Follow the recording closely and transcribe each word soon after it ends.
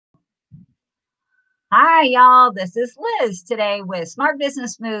Hi, y'all. This is Liz today with Smart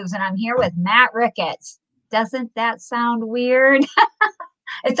Business Moves, and I'm here with Matt Ricketts. Doesn't that sound weird?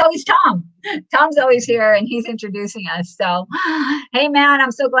 It's always Tom. Tom's always here, and he's introducing us. So, hey, Matt,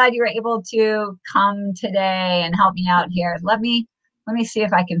 I'm so glad you were able to come today and help me out here. Let me see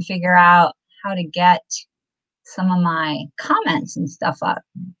if I can figure out how to get some of my comments and stuff up.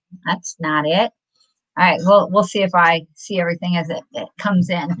 That's not it. All right, we'll see if I see everything as it comes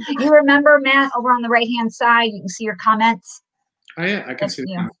in. You remember, Matt, over on the right-hand side, you can see your comments. Oh yeah, I can see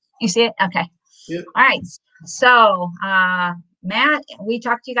You, that. you see it? Okay. Yep. All right. So, Matt, we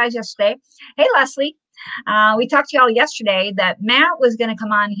talked to you guys yesterday. Hey, Leslie. We talked to y'all yesterday that Matt was going to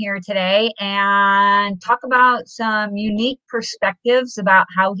come on here today and talk about some unique perspectives about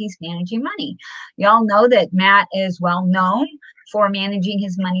how he's managing money. Y'all know that Matt is well known for managing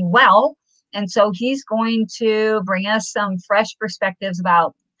his money well. And so he's going to bring us some fresh perspectives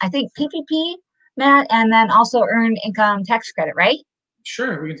about, I think, PPP, Matt, and then also earned income tax credit, right?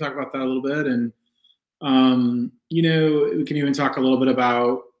 Sure, we can talk about that a little bit, and we can even talk a little bit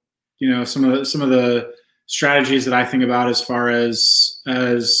about some of the strategies that I think about as far as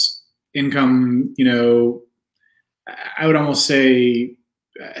income. I would almost say,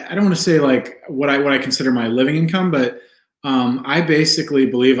 I don't want to say like what I consider my living income, but I basically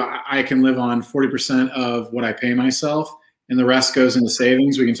believe I can live on 40% of what I pay myself, and the rest goes into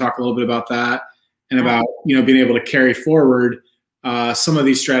savings. We can talk a little bit about that and about being able to carry forward some of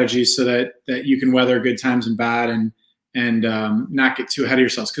these strategies so that you can weather good times and bad, and not get too ahead of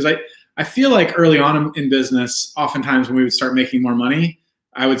yourselves. Because I feel like early on in business, oftentimes when we would start making more money,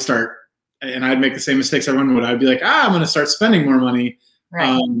 I would start, and I'd make the same mistakes everyone would. I'd be like, I'm going to start spending more money.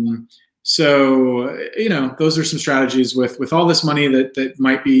 Right. So those are some strategies with all this money that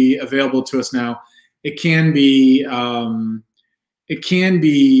might be available to us now. It can be a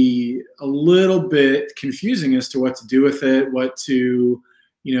little bit confusing as to what to do with it,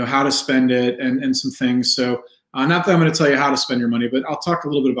 how to spend it, and some things. So not that I'm going to tell you how to spend your money, but I'll talk a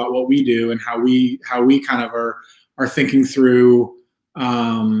little bit about what we do and how we kind of are thinking through,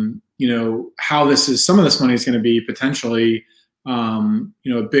 how some of this money is going to be potentially,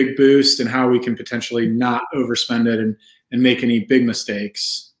 a big boost, and how we can potentially not overspend it and make any big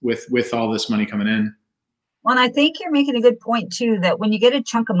mistakes with all this money coming in. Well, and I think you're making a good point too, that when you get a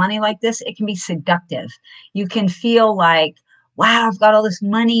chunk of money like this, it can be seductive. You can feel like, wow, I've got all this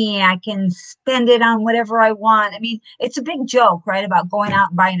money. I can spend it on whatever I want. I mean, it's a big joke, right, about going out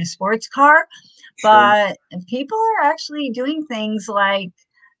and buying a sports car. Sure. But people are actually doing things like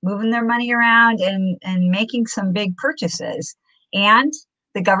moving their money around and making some big purchases. And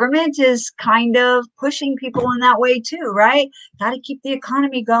the government is kind of pushing people in that way too, right? Got to keep the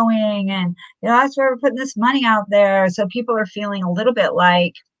economy going. And, that's why we're putting this money out there. So people are feeling a little bit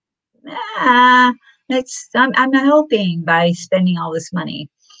like, I'm helping by spending all this money.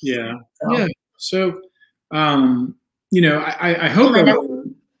 Yeah. So. Yeah. So, I hope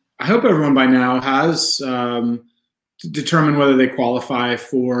I hope everyone by now has determined whether they qualify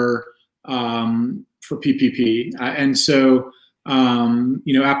for PPP. And so,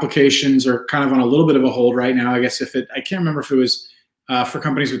 applications are kind of on a little bit of a hold right now. I guess I can't remember if it was for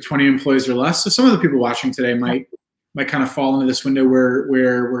companies with 20 employees or less. So some of the people watching today might kind of fall into this window where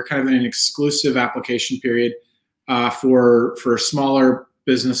we're kind of in an exclusive application period for smaller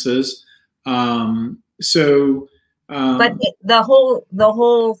businesses. But the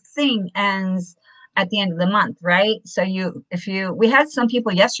whole thing ends at the end of the month, right? So we had some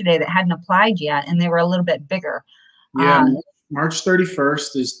people yesterday that hadn't applied yet, and they were a little bit bigger. Yeah, March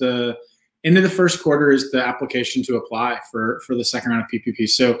 31st is the end of the first quarter is the application to apply for the second round of PPP.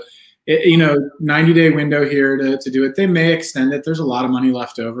 So, 90-day window here to do it. They may extend it. There's a lot of money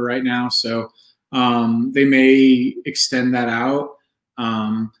left over right now, so they may extend that out.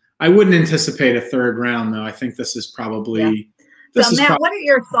 I wouldn't anticipate a third round, though. I think this is probably. Yeah. So, Matt, what are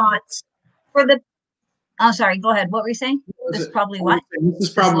your thoughts for the? Oh, sorry. Go ahead. What were you saying? This is probably what? This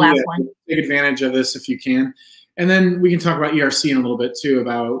is probably the last one. Take advantage of this if you can. And then we can talk about ERC in a little bit too,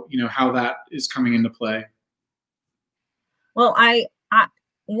 about how that is coming into play. Well, I'd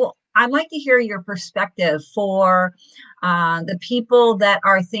like to hear your perspective for the people that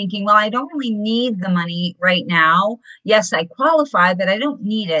are thinking, well, I don't really need the money right now. Yes, I qualify, but I don't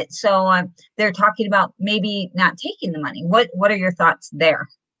need it. So they're talking about maybe not taking the money. What are your thoughts there?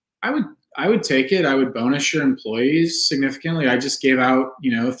 I would take it. I would bonus your employees significantly. I just gave out,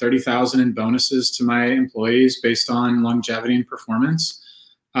 $30,000 in bonuses to my employees based on longevity and performance.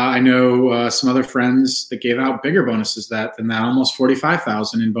 I know some other friends that gave out bigger bonuses than that, almost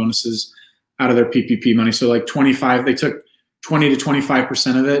 $45,000 in bonuses out of their PPP money. So like 25, they took 20 to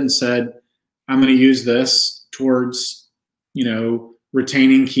 25% of it and said, I'm going to use this towards,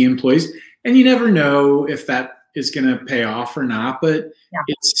 retaining key employees. And you never know if that is going to pay off or not, but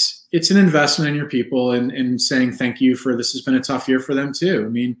it's an investment in your people, and saying thank you for this has been a tough year for them too. I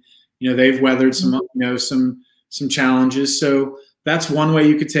mean, they've weathered some, some challenges. So that's one way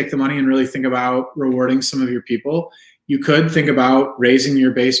you could take the money and really think about rewarding some of your people. You could think about raising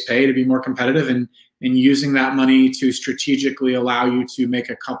your base pay to be more competitive, and using that money to strategically allow you to make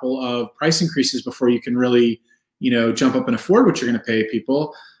a couple of price increases before you can really, jump up and afford what you're going to pay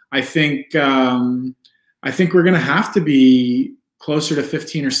people. I think we're going to have to be closer to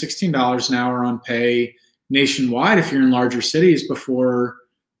 $15 or $16 an hour on pay nationwide if you're in larger cities before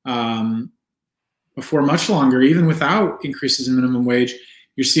much longer, even without increases in minimum wage.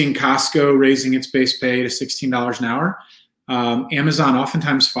 You're seeing Costco raising its base pay to $16 an hour. Amazon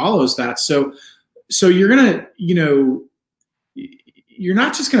oftentimes follows that. So you're going to, you're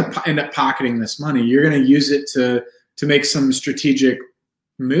not just going to end up pocketing this money. You're going to use it to make some strategic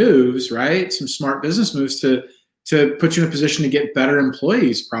moves, right? Some smart business moves to put you in a position to get better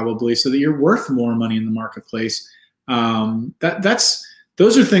employees, probably, so that you're worth more money in the marketplace.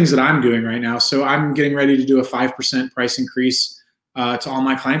 Those are things that I'm doing right now. So I'm getting ready to do a 5% price increase to all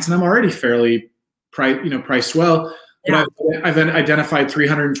my clients, and I'm already fairly priced well. But I've identified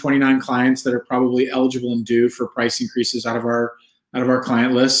 329 clients that are probably eligible and due for price increases out of our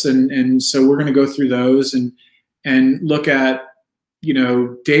client lists, and so we're going to go through those and look at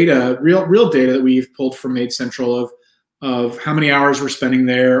data, real data that we've pulled from Made Central of how many hours we're spending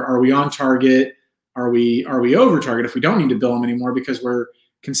there. Are we on target? Are we over target if we don't need to bill them anymore because we're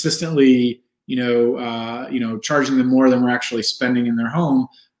consistently charging them more than we're actually spending in their home?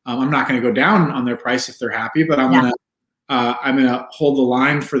 I'm not going to go down on their price if they're happy, but I'm gonna hold the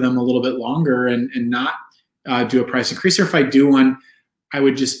line for them a little bit longer and not do a price increase. Or if I do one, I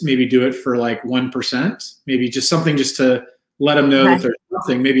would just maybe do it for like 1%, maybe just something just to let them know that there's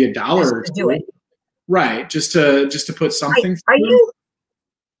something, maybe $1 or $2. Do it. Right, just to put something.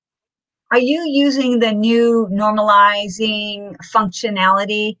 Are you using the new normalizing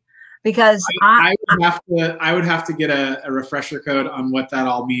functionality? Because I would have to get a refresher code on what that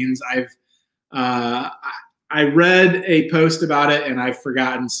all means. I read a post about it, and I've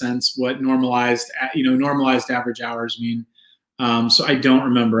forgotten since what normalized average hours mean. So I don't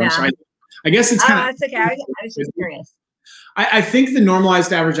remember. Yeah. So I guess it's kind of. That's okay. I was just curious. I think the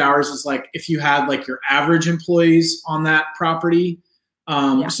normalized average hours is like if you had like your average employees on that property.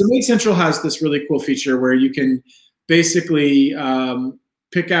 So Made Central has this really cool feature where you can basically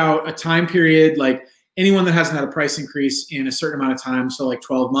pick out a time period, like anyone that hasn't had a price increase in a certain amount of time, so like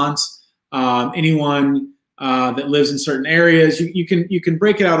 12 months, anyone that lives in certain areas. You can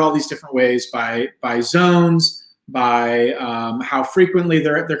break it out all these different ways by zones, by how frequently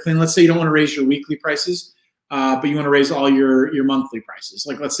they're clean. Let's say you don't want to raise your weekly prices, but you want to raise all your monthly prices.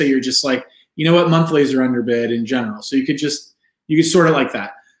 Like let's say you're just like, monthlies are underbid in general, so you could sort it like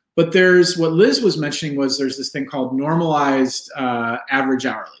that. But there's what Liz was mentioning was there's this thing called normalized average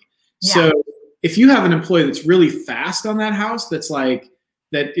hourly. Yeah. So if you have an employee that's really fast on that house, that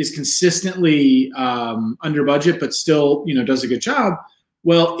is consistently under budget, but still, does a good job.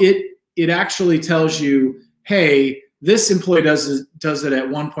 Well, it actually tells you, hey, this employee does it at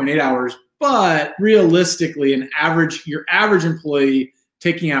 1.8 hours, but realistically, your average employee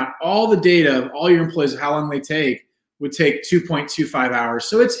taking out all the data of all your employees, how long they take, would take 2.25 hours.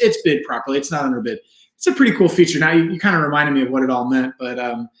 So it's bid properly. It's not underbid. It's a pretty cool feature. Now you kind of reminded me of what it all meant, but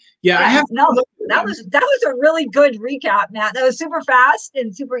I have that was a really good recap, Matt. That was super fast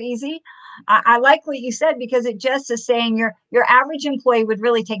and super easy. I like what you said because it just is saying your average employee would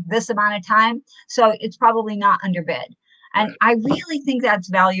really take this amount of time, so it's probably not underbid. And I really think that's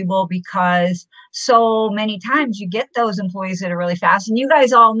valuable because so many times you get those employees that are really fast. And you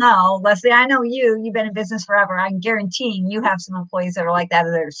guys all know, Leslie, I know you've been in business forever. I'm guaranteeing you have some employees that are like that.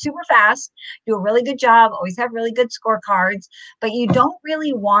 They're super fast, do a really good job, always have really good scorecards, but you don't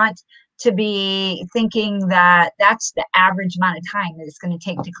really want to be thinking that that's the average amount of time that it's going to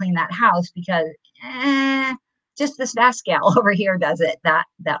take to clean that house because just this fast gal over here does it that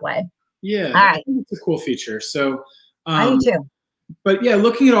way. Yeah, all right. I think it's a cool feature. So I do too. But yeah,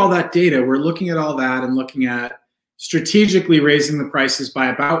 looking at all that data, we're looking at all that and looking at strategically raising the prices by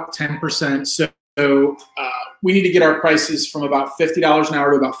about 10%. So we need to get our prices from about $50 an hour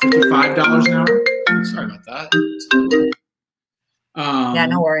to about $55 an hour. Sorry about that. Yeah,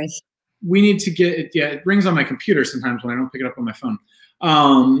 no worries. We need to get it. Yeah, it rings on my computer sometimes when I don't pick it up on my phone.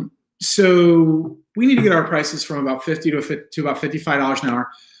 So we need to get our prices from about $50 to about $55 an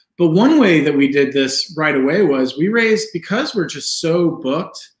hour. But one way that we did this right away was we raised, because we're just so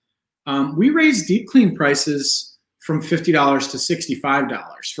booked, we raised deep clean prices from $50 to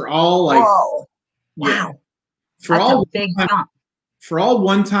 $65 for all like, whoa, yeah, wow, for that's all a big jump. For all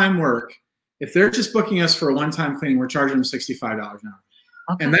one-time work. If they're just booking us for a one-time cleaning, we're charging them $65 an hour.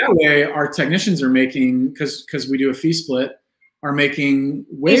 Okay. And that way, our technicians are making, because we do a fee split, are making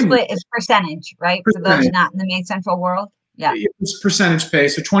way Fee more. split is percentage, right? For those not in the Made Central world. Yeah. It's percentage pay.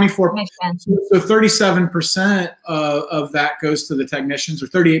 So 24, so 37% of that goes to the technicians, or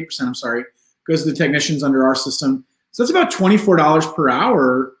 38%, I'm sorry, goes to the technicians under our system. So that's about $24 per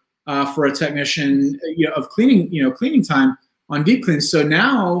hour for a technician, of cleaning, cleaning time on deep cleans. So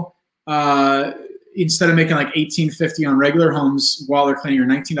now, instead of making like $18.50 on regular homes while they're cleaning, or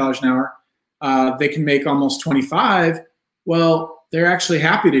 $19 an hour, they can make almost $25. Well, they're actually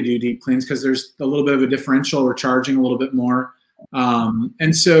happy to do deep cleans because there's a little bit of a differential. We're charging a little bit more.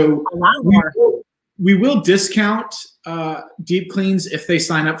 And so a lot more. We will discount deep cleans if they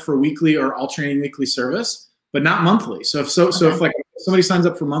sign up for weekly or alternating weekly service, but not monthly. So if like somebody signs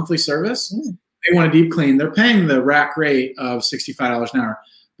up for monthly service, they want a deep clean, they're paying the rack rate of $65 an hour.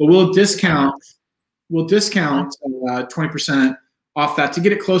 But we'll discount 20% off that to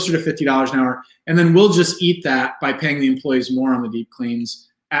get it closer to $50 an hour, and then we'll just eat that by paying the employees more on the deep cleans,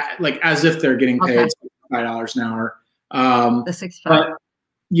 like as if they're getting paid $65 an hour. The 65.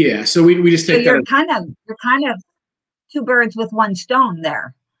 Yeah, so we just take that. You're kind of two birds with one stone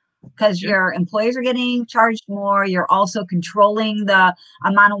there, because your employees are getting charged more. You're also controlling the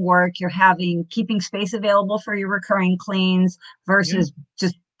amount of work. You're keeping space available for your recurring cleans versus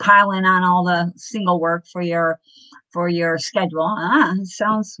just piling on all the single work for your schedule.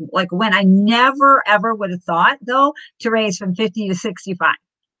 Sounds like when I never ever would have thought though to raise from 50 to 65.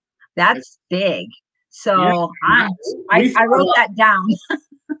 That's big. So I wrote that down.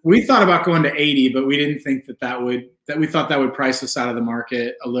 We thought about going to 80, but we didn't think we thought that would price us out of the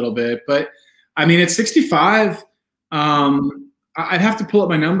market a little bit. But I mean, at 65, I'd have to pull up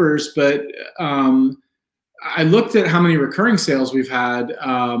my numbers, but I looked at how many recurring sales we've had.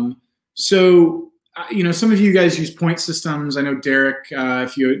 So some of you guys use point systems. I know Derek,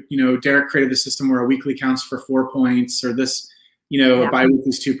 Derek created the system where a weekly counts for 4 points, or this, bi-weekly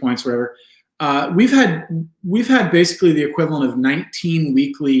is 2 points, whatever. We've had basically the equivalent of 19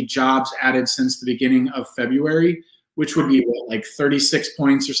 weekly jobs added since the beginning of February, which would be like 36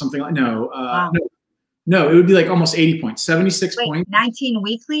 points or something like. No, it would be like almost 80 points, 76 points. 19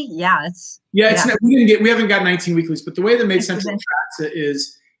 weekly? Yeah, we haven't got 19 weeklies, but the way that Made Central tracks it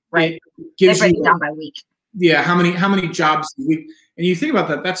is it gives they break it down by week. Yeah, how many jobs a week, and you think about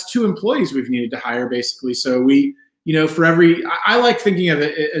that. That's 2 employees we've needed to hire basically. So we. For every, I like thinking of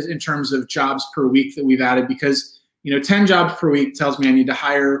it as in terms of jobs per week that we've added, because, 10 jobs per week tells me I need to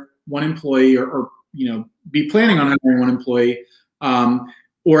hire 1 employee or be planning on hiring 1 employee,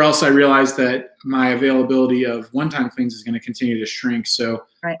 or else I realize that my availability of one-time cleans is going to continue to shrink. So,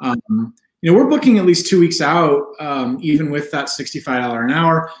 we're booking at least 2 weeks out, even with that $65 an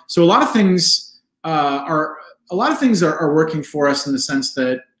hour. So a lot of things are working for us in the sense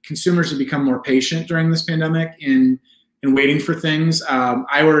that consumers have become more patient during this pandemic in waiting for things.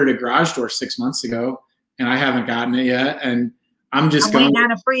 I ordered a garage door 6 months ago, and I haven't gotten it yet. And I'm waiting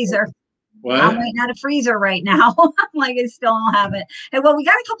on a freezer. What? I'm waiting on a freezer right now. Like I still don't have it. And well, we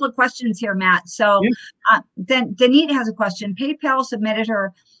got a couple of questions here, Matt. So then Danita has a question. PayPal submitted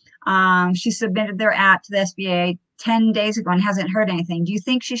her. She submitted their app to the SBA 10 days ago and hasn't heard anything. Do you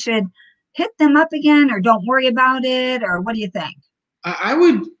think she should hit them up again, or don't worry about it, or what do you think? I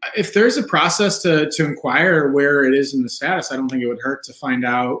would, if there's a process to inquire where it is in the status, I don't think it would hurt to find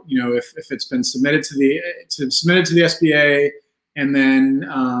out, if it's been submitted to the SBA, and then,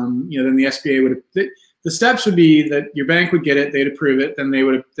 then the SBA would, the steps would be that your bank would get it, they'd approve it, then they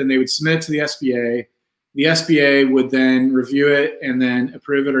would submit it to the SBA. The SBA would then review it and then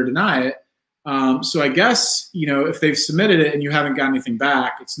approve it or deny it. So I guess, if they've submitted it and you haven't got anything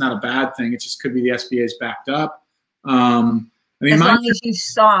back, it's not a bad thing. It just could be the SBA's backed up. As long as you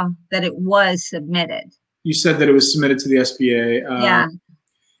saw that it was submitted. You said that it was submitted to the SBA.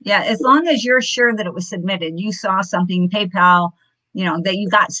 Yeah. As long as you're sure that it was submitted, you saw something, PayPal, that you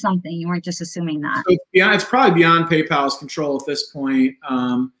got something. You weren't just assuming that. So it's probably beyond PayPal's control at this point.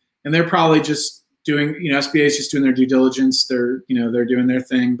 And they're probably just doing, SBA is just doing their due diligence. They're doing their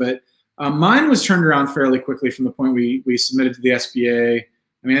thing. But mine was turned around fairly quickly from the point we submitted to the SBA.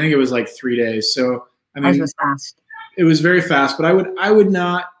 I mean, I think it was like 3 days. So Ours was fast. It was very fast, but I would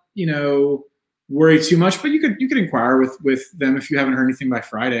not, worry too much. But you could inquire with them if you haven't heard anything by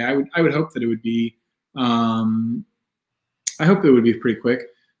Friday. I would hope that it would be. I hope it would be pretty quick.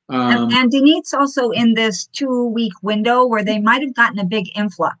 And Denit's also in this 2-week window where they might have gotten a big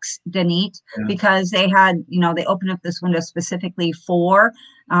influx, Denit, because they had, they opened up this window specifically for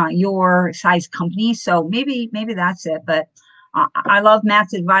your size company. So maybe that's it. But I love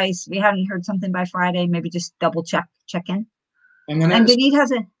Matt's advice. If we haven't heard something by Friday, maybe just double check in. And Denit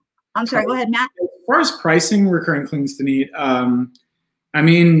has I'm sorry, go ahead, Matt. As far as pricing recurring cleans, Denit, I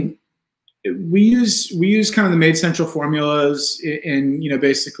mean, we use kind of the Made Central formulas, and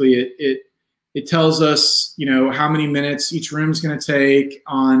basically it tells us how many minutes each room is going to take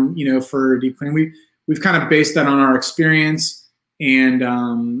on for deep clean. We've kind of based that on our experience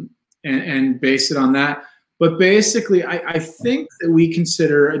and based it on that. But basically, I think that we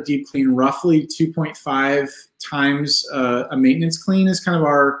consider a deep clean roughly 2.5 times a maintenance clean is kind of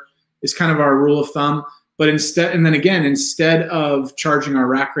our rule of thumb. But instead of charging our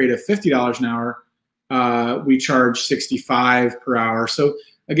rack rate of $50 an hour, we charge $65 per hour. So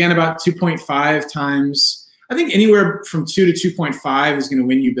again, about 2.5 times. I think anywhere from 2 to 2.5 is going to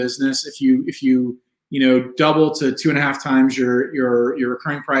win you business if you double to 2.5 times your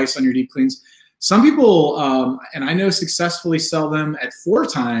recurring price on your deep cleans. Some people, and I know, successfully sell them at 4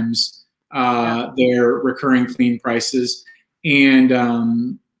 times their recurring clean prices, and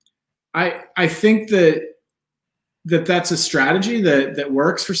I think that's a strategy that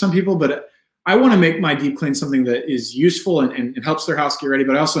works for some people, but I want to make my deep clean something that is useful and helps their house get ready,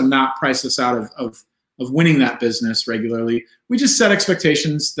 but also not price us out of winning that business regularly. We just set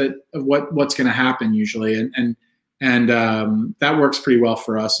expectations of what's going to happen usually, and that works pretty well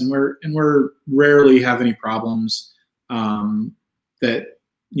for us. And we're rarely have any problems that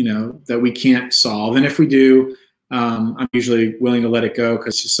we can't solve. And if we do, I'm usually willing to let it go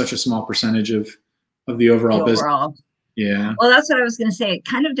because it's just such a small percentage of the overall business. Yeah. Well, that's what I was going to say. It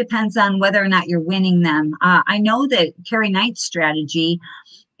kind of depends on whether or not you're winning them. I know that Carrie Knight's strategy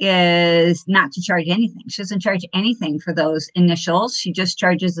is not to charge anything. She doesn't charge anything for those initials. She just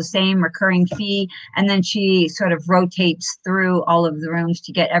charges the same recurring fee, and then she sort of rotates through all of the rooms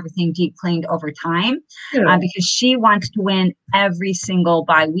to get everything deep cleaned over time, because she wants to win every single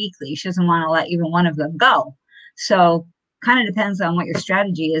biweekly. She doesn't want to let even one of them go. So kind of depends on what your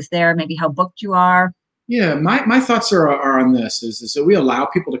strategy is there, maybe how booked you are. Yeah, my thoughts are on this is that we allow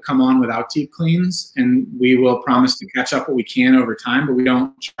people to come on without deep cleans, and we will promise to catch up what we can over time, but we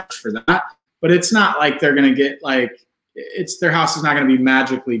don't charge for that. But it's not like they're going to get their house is not going to be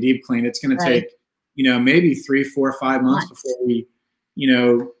magically deep cleaned. It's going to take, maybe 3, 4, 5 months before we,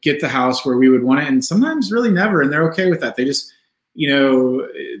 get the house where we would want it. And sometimes really never, and they're okay with that. They just,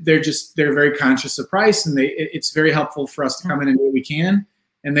 they're very conscious of price, and it's very helpful for us to come in and do what we can.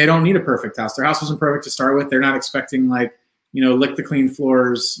 And they don't need a perfect house. Their house wasn't perfect to start with. They're not expecting lick the clean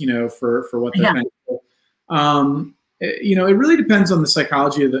floors, for what they're meant for. It really depends on the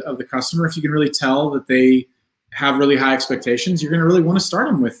psychology of the customer. If you can really tell that they have really high expectations, you're going to really want to start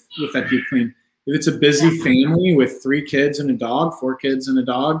them with that deep clean. If it's a busy family with 3 kids and a dog, 4 kids and a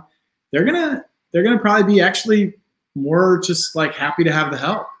dog, they're gonna probably be actually more just happy to have the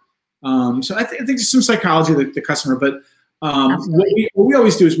help. So I think there's some psychology of the customer, but what we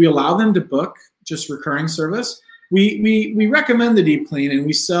always do is we allow them to book just recurring service. We recommend the deep clean, and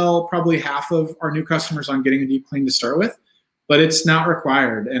we sell probably half of our new customers on getting a deep clean to start with, but it's not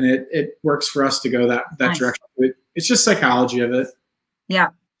required, and it works for us to go that direction. It's just psychology of it. Yeah.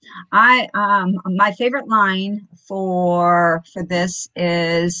 My favorite line for this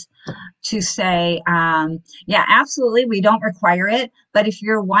is to say, yeah, absolutely, we don't require it, but if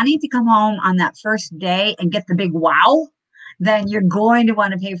you're wanting to come home on that first day and get the big wow, then you're going to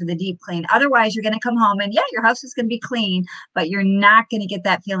want to pay for the deep clean. Otherwise, you're going to come home and your house is going to be clean, but you're not going to get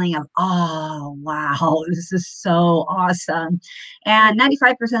that feeling of, oh, wow, this is so awesome. And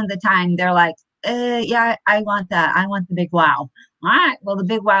 95% of the time, they're like, yeah, I want that. I want the big wow. All right, well, the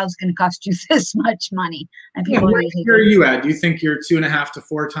big wow is going to cost you this much money. And people where are you at? Do you think you're 2.5 to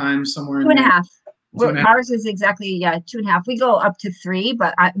 4 times somewhere? 2.5. Ours is exactly 2.5. We go up to 3,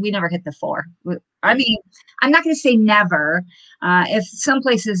 but we never hit the 4. I mean, I'm not going to say never. If some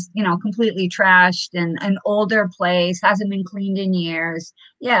place is completely trashed and an older place hasn't been cleaned in years,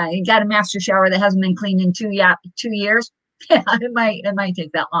 you got a master shower that hasn't been cleaned in 2 years. Yeah, it might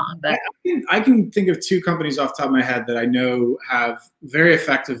take that long. But I can think of 2 companies off the top of my head that I know have very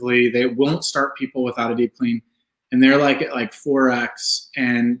effectively. They won't start people without a deep clean, and they're at 4x,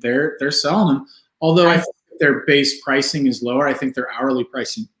 and they're selling them. Although I think their base pricing is lower, I think their hourly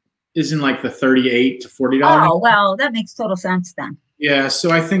pricing is in the $38 to $40. Oh, well, that makes total sense then. Yeah,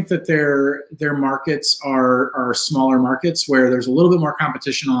 so I think that their markets are smaller markets where there's a little bit more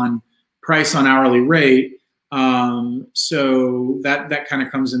competition on price on hourly rate. So that kind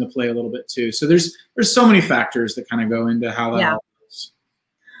of comes into play a little bit too. So there's so many factors that kind of go into how that all goes.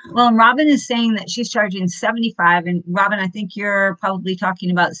 Well, and Robin is saying that she's charging 75. And Robin, I think you're probably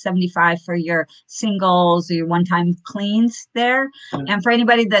talking about 75 for your singles or your one-time cleans there. And for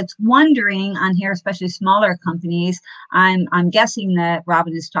anybody that's wondering on here, especially smaller companies, I'm guessing that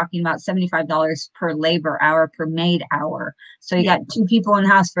Robin is talking about $75 per labor hour, per maid hour. So you got 2 people in the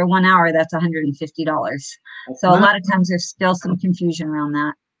house for 1 hour, that's $150. So a lot of times there's still some confusion around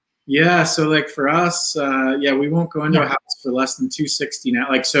that. Yeah, so like for us, we won't go into a house for less than $260 now.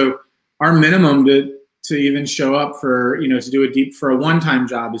 Like, so our minimum to even show up for, to do for a one-time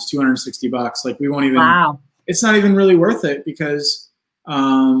job is $260. Like we won't even, it's not even really worth it because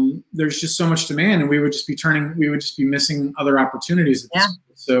there's just so much demand, and we would just be missing other opportunities at this point.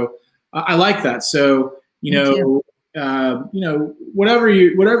 So I like that. So, whatever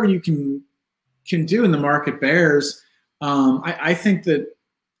you can do and the market bears. I think that,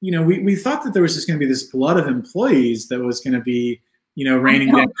 we thought that there was just going to be this glut of employees that was going to be,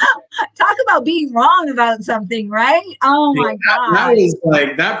 raining down. Talk about being wrong about something, right? Oh my God. That was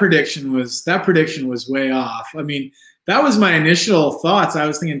like, that prediction was way off. I mean, that was my initial thoughts. I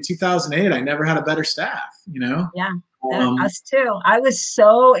was thinking 2008, I never had a better staff, Yeah, us too. I was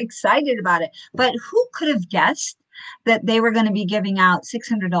so excited about it. But who could have guessed that they were going to be giving out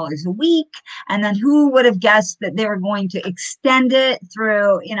 $600 a week? And then who would have guessed that they were going to extend it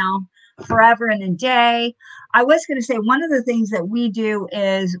through, forever and a day? I was going to say, one of the things that we do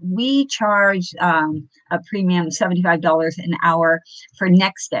is we charge a premium $75 an hour for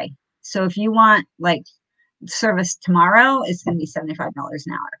next day. So if you want like service tomorrow, it's going to be $75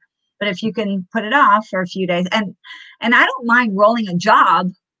 an hour. But if you can put it off for a few days, and I don't mind rolling a job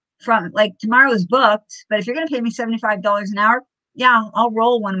from, like, tomorrow is booked, but if you're going to pay me $75 an hour, yeah, I'll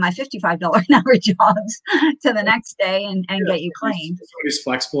roll one of my $55 an hour jobs to the next day and get you clean. It's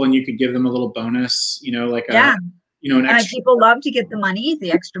flexible, and you could give them a little bonus, like an extra. People love to get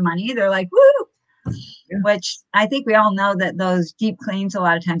the extra money. They're like, woo! Yeah. Which I think we all know that those deep cleans a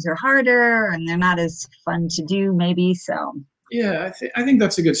lot of times are harder and they're not as fun to do, maybe. So yeah, I think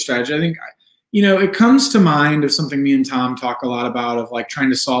that's a good strategy. I think, it comes to mind of something me and Tom talk a lot about, of like trying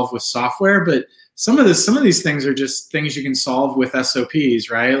to solve with software, but some of these things are just things you can solve with SOPs,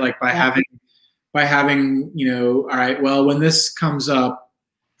 right? Like by having, all right, well, when this comes up,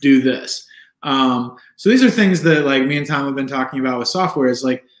 do this. So these are things that like me and Tom have been talking about with software, is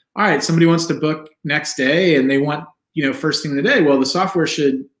like, all right, somebody wants to book next day and they want, first thing of the day. Well, the software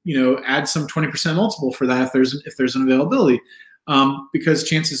should, add some 20% multiple for that if there's an availability. Because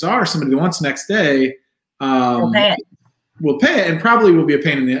chances are somebody that wants next day will pay it, and probably will be a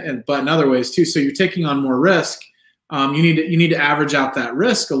pain in the butt in other ways too. So you're taking on more risk. You need to average out that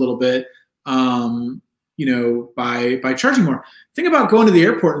risk a little bit, by charging more. Think about going to the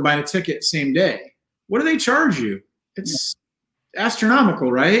airport and buying a ticket same day. What do they charge you? It's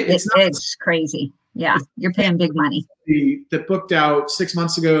astronomical, right? It's crazy. Yeah, you're paying big money. That booked out 6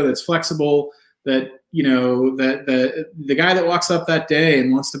 months ago, that's flexible, that that the guy that walks up that day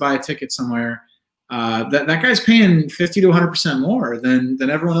and wants to buy a ticket somewhere, that guy's paying 50 to 100% more than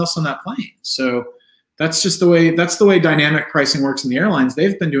everyone else on that plane. So that's just the way dynamic pricing works in the airlines.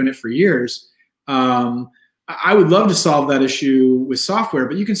 They've been doing it for years. I would love to solve that issue with software,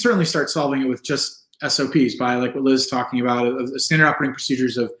 but you can certainly start solving it with just SOPs, by like what Liz is talking about, of standard operating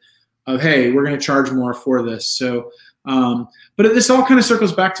procedures of hey, we're going to charge more for this. So, but this all kind of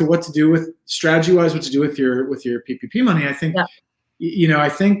circles back to what to do with strategy-wise, what to do with your PPP money. I think, I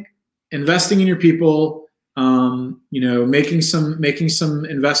think investing in your people, making some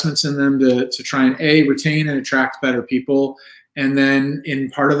investments in them to try and retain and attract better people, and then in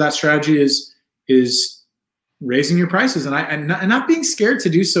part of that strategy is raising your prices, and not being scared to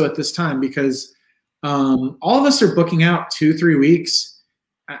do so at this time, because all of us are booking out 2-3 weeks.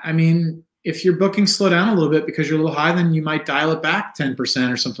 I mean, if your bookings slow down a little bit because you're a little high, then you might dial it back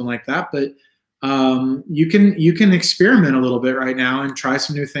 10% or something like that. But you can experiment a little bit right now and try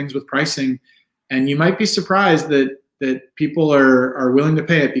some new things with pricing, and you might be surprised that people are willing to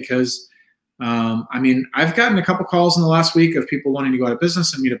pay it, because I mean, I've gotten a couple calls in the last week of people wanting to go out of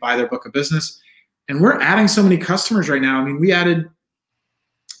business and me to buy their book of business, and we're adding so many customers right now. I mean, we added.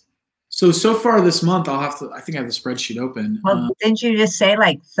 So far this month, I think I have the spreadsheet open. Well, didn't you just say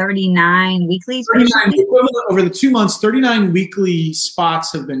like 39 weeklies? 39 over the 2 months, 39 weekly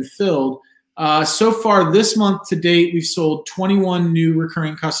spots have been filled. So far this month to date, we've sold 21 new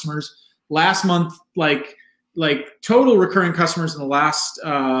recurring customers. Last month, like total recurring customers in the last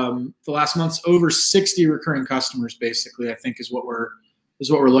month's over 60 recurring customers, basically, I think is what we're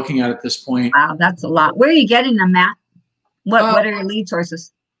is what we're looking at this point. Wow, that's a lot. Where are you getting them, Matt? What are your lead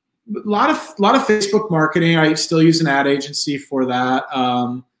sources? A lot of Facebook marketing. I still use an ad agency for that.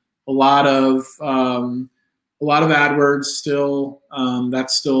 A lot of AdWords still.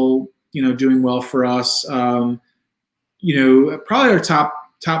 That's still doing well for us. Probably our top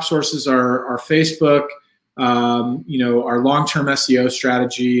sources are Facebook. Our long-term SEO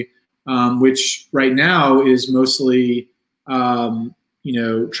strategy, which right now is mostly trying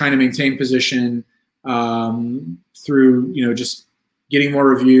to maintain position through just getting more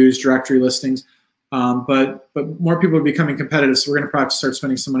reviews, directory listings. But more people are becoming competitive, so we're going to probably start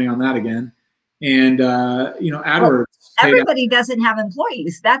spending some money on that again. And AdWords. Well, everybody doesn't have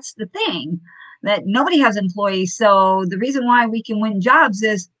employees. That's the thing, that nobody has employees. So the reason why we can win jobs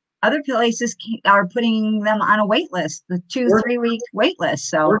is other places are putting them on a wait list, the 2-3 week wait list.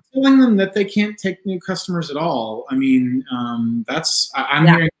 So we're telling them that they can't take new customers at all. I mean, I'm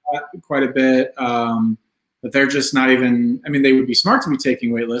hearing that quite a bit. That they're just not even. I mean, they would be smart to be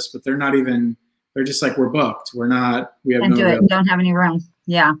taking wait lists, but they're not even. They're just like, we're booked. We're not. We have no. Don't have any room.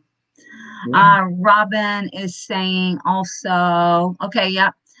 Yeah. Robin is saying also. Okay. Yeah.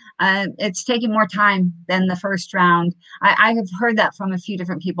 It's taking more time than the first round. I have heard that from a few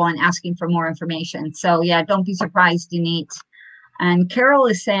different people and asking for more information. So yeah, don't be surprised, Denise. And Carol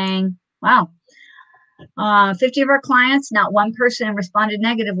is saying, wow, 50 of our clients, not one person responded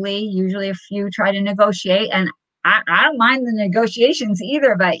negatively. Usually a few try to negotiate. And I don't mind the negotiations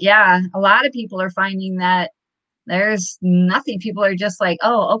either, but yeah, a lot of people are finding that there's nothing. People are just like,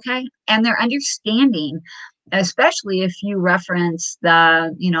 oh, okay. And they're understanding, especially if you reference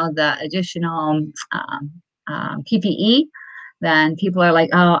the additional PPE, then people are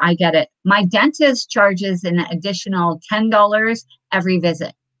like, oh, I get it. My dentist charges an additional $10 every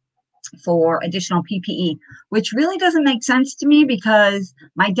visit for additional PPE, which really doesn't make sense to me because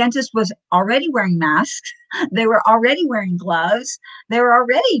my dentist was already wearing masks. They were already wearing gloves. They were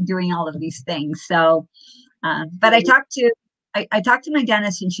already doing all of these things. So, but I talked to my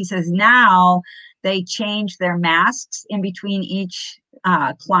dentist and she says now they change their masks in between each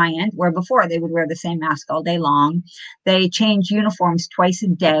client, where before they would wear the same mask all day long. They change uniforms twice a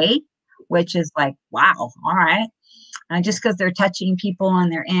day, which is like, wow, all right. Just because they're touching people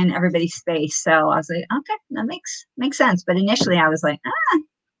and they're in everybody's space. So I was like, okay, that makes sense. But initially I was like,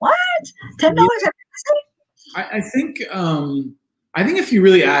 what? $10 every day? I think if you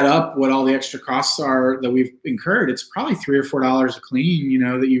really add up what all the extra costs are that we've incurred, it's probably $3 or $4 a clean,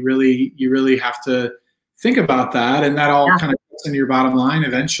 that you really have to think about that. And that all kind of gets into your bottom line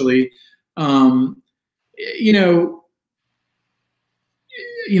eventually.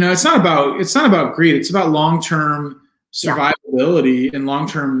 It's not about greed. It's about long-term survivability and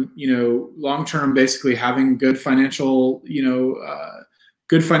long-term basically having good financial,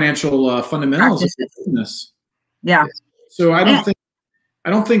 fundamentals of business. Yeah. So I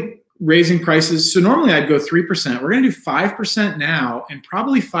don't think raising prices. So normally I'd go 3%. We're going to do 5% now and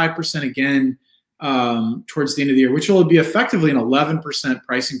probably 5% again towards the end of the year, which will be effectively an 11%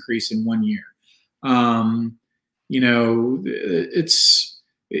 price increase in 1 year.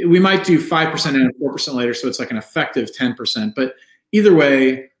 We might do 5% and 4% later, so it's like an effective 10%. But either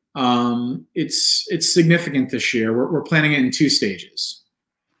way, it's significant this year. We're planning it in 2 stages.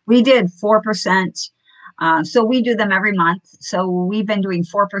 We did 4%. So we do them every month. So we've been doing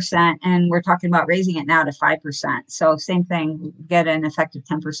 4%, and we're talking about raising it now to 5%. So same thing, get an effective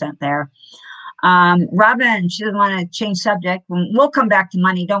 10% there. Robin, she doesn't want to change subject. We'll come back to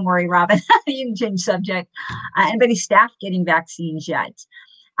money. Don't worry, Robin. You can change subject. Anybody staff getting vaccines yet?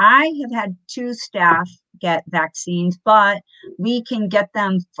 I have had 2 staff get vaccines, but we can get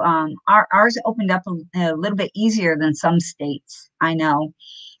them. Ours opened up a little bit easier than some states. I know.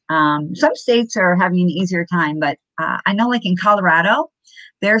 Some states are having an easier time, but I know like in Colorado,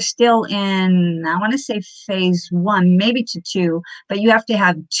 they're still in, I want to say phase 1, maybe to 2, but you have to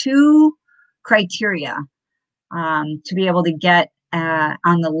have 2 criteria to be able to get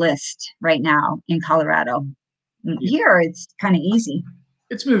on the list right now in Colorado. Here, it's kind of easy.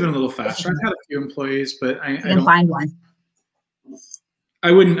 It's moving a little faster. I've had a few employees, but I don't find one.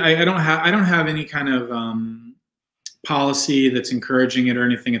 I don't have any kind of policy that's encouraging it or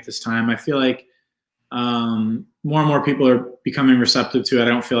anything at this time. I feel like more and more people are becoming receptive to it. I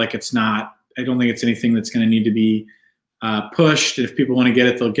don't think it's anything that's going to need to be pushed. If people want to get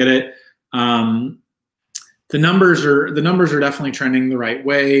it, they'll get it. The numbers are definitely trending the right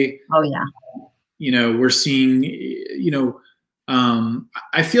way. Oh yeah. We're seeing,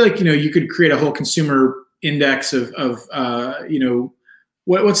 I feel like, you could create a whole consumer index of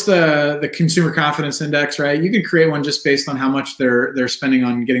what's the consumer confidence index, right? You could create one just based on how much they're spending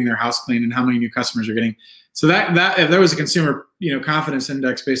on getting their house cleaned and how many new customers are getting. So that if there was a consumer confidence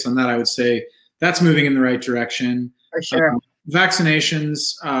index based on that, I would say that's moving in the right direction. For sure.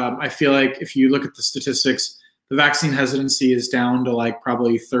 Vaccinations, I feel like if you look at the statistics, the vaccine hesitancy is down to like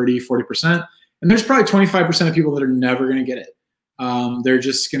probably 30-40%, and there's probably 25% of people that are never going to get it. They're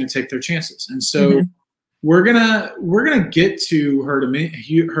just going to take their chances, and so we're gonna get to herd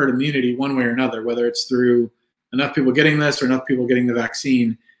immunity one way or another, whether it's through enough people getting this or enough people getting the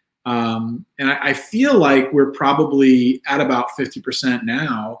vaccine. And I feel like we're probably at about 50%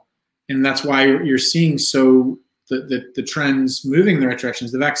 now, and that's why you're seeing the trends moving in the right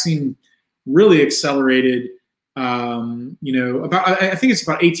directions. The vaccine really accelerated. I think it's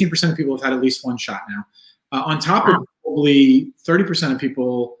about 18% of people have had at least one shot now. On top of probably 30% of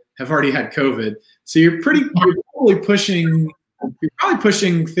people have already had COVID. So you're probably pushing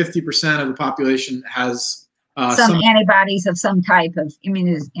 50% of the population has some antibodies of some type of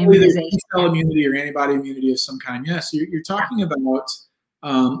immunization. Cell immunity or antibody immunity of some kind. Yes, you're talking about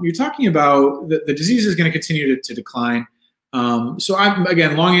the disease is going to continue to decline. So I'm,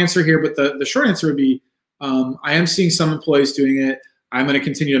 again, long answer here, but the short answer would be I am seeing some employees doing it. I'm going to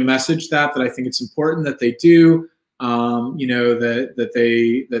continue to message that I think it's important that they do. That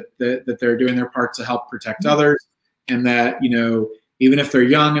they're doing their part to help protect others, and that even if they're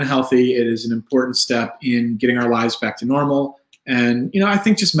young and healthy, it is an important step in getting our lives back to normal. And I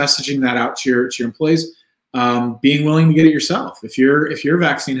think just messaging that out to your employees, being willing to get it yourself. If you're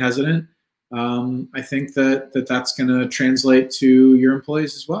vaccine hesitant, I think that's going to translate to your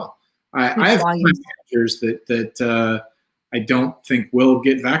employees as well. I have managers that I don't think will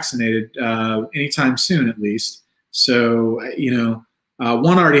get vaccinated anytime soon, at least. So,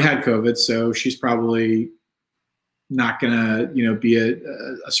 one already had COVID, so she's probably not gonna, be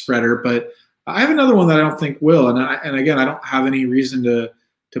a spreader. But I have another one that I don't think will, and again, I don't have any reason to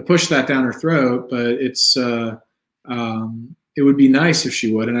push that down her throat. But it's it would be nice if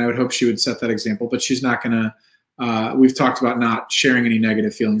she would, and I would hope she would set that example. But she's not gonna. We've talked about not sharing any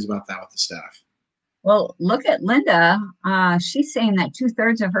negative feelings about that with the staff. Well, look at Linda. She's saying that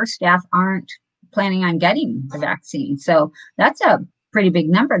 2/3 of her staff aren't planning on getting the vaccine. So that's a pretty big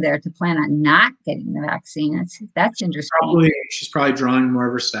number there to plan on not getting the vaccine. That's interesting. She's probably drawing more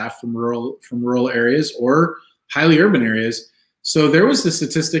of her staff from rural areas or highly urban areas. So there was the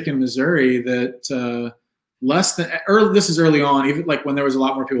statistic in Missouri that this is early on, even like when there was a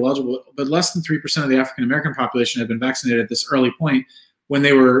lot more people eligible, but less than 3% of the African American population had been vaccinated at this early point, when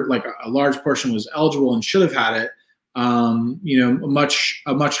they were like a large portion was eligible and should have had it. A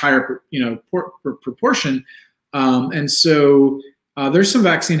much higher proportion, and so there's some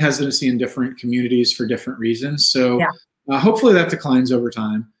vaccine hesitancy in different communities for different reasons. So hopefully that declines over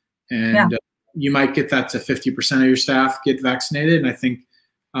time, and you might get that to 50% of your staff get vaccinated, and I think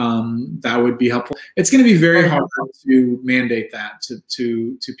that would be helpful. It's going to be very hard to mandate that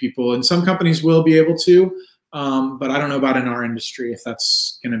to people, and some companies will be able to, but I don't know about in our industry if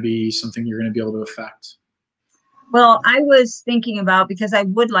that's going to be something you're going to be able to affect. Well, I was thinking about, because I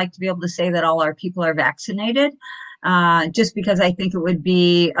would like to be able to say that all our people are vaccinated, just because I think it would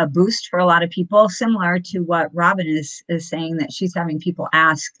be a boost for a lot of people, similar to what Robin is saying, that she's having people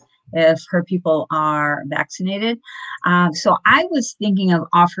ask if her people are vaccinated. So I was thinking of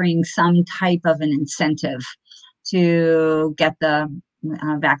offering some type of an incentive to get the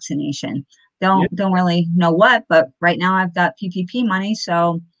vaccination. Don't really know what, but right now I've got PPP money,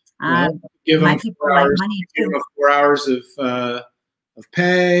 so give my them people like money too. Give them 4 hours of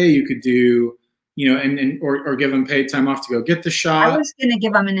pay. You could do, or give them paid time off to go get the shot. I was going to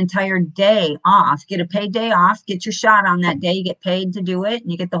give them an entire day off. Get a paid day off. Get your shot on that day. You get paid to do it,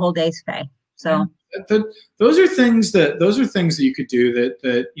 and you get the whole day's pay. So those are things that you could do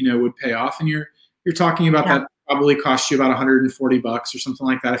that would pay off. And you're talking about that probably cost you about $140 or something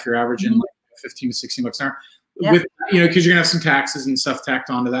like that if you're averaging like $15 to $16 an hour. With because you're gonna have some taxes and stuff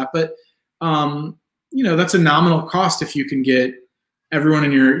tacked onto that, but that's a nominal cost if you can get everyone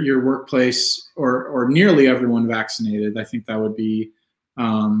in your workplace or nearly everyone vaccinated. I think that would be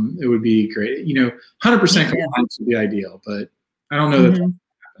it would be great. 100% compliance would be ideal, but I don't know that that would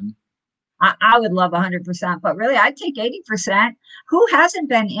happen. I would love 100%, but really I'd take 80%. Who hasn't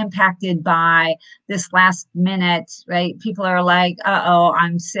been impacted by this last minute, right? People are like, uh-oh,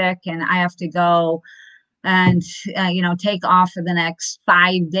 I'm sick and I have to go and take off for the next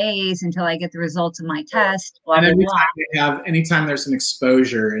 5 days until I get the results of my test. Blah, and blah, anytime there's an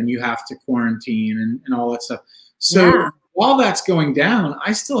exposure and you have to quarantine and all that stuff. So while that's going down,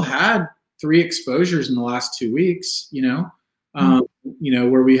 I still had 3 exposures in the last 2 weeks.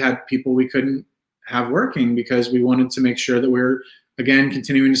 where we had people we couldn't have working because we wanted to make sure that we're, again,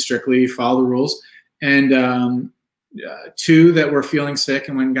 continuing to strictly follow the rules. And 2 that were feeling sick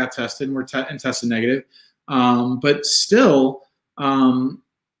and went and got tested and were tested negative. But still, can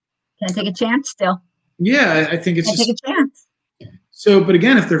I take a chance still? Yeah, I think it's just take a chance. So, but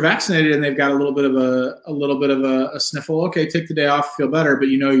again, if they're vaccinated and they've got a little bit of a sniffle, okay, take the day off, feel better, but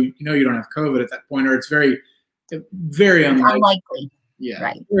you don't have COVID at that point, or it's very unlikely. Yeah,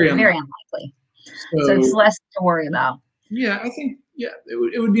 right. Very unlikely. So it's less to worry about. Yeah, I think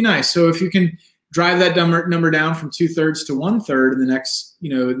it would be nice. So if you can drive that number down from 2/3 to 1/3 in the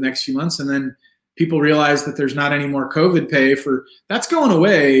next few months, and then people realize that there's not any more COVID pay that's going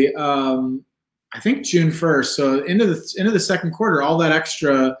away. I think June 1st. So into the second quarter, all that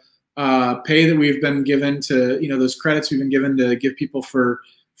extra pay that we've been given to, those credits we've been given to give people for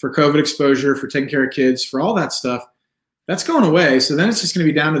COVID exposure, for taking care of kids, for all that stuff, that's going away. So then it's just going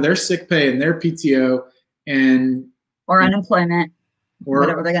to be down to their sick pay and their PTO or unemployment, or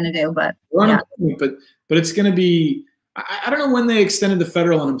whatever they're going to do. But but it's going to be. I don't know when they extended the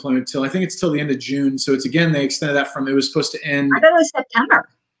federal unemployment till. I think it's till the end of June. So it's they extended that from. It was supposed to end. I thought it was September.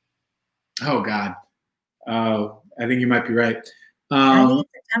 Oh God. I think you might be right. I think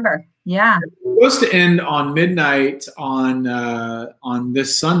it's September. Yeah. It's supposed to end on midnight on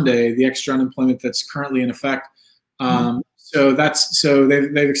this Sunday, the extra unemployment that's currently in effect. So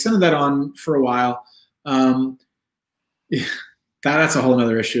they've extended that on for a while. That's a whole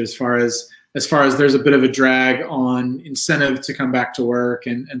nother issue as far as there's a bit of a drag on incentive to come back to work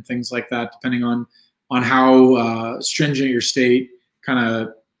and things like that, depending on how stringent your state kind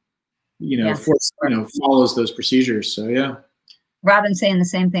of follows those procedures. So yeah. Robin's saying the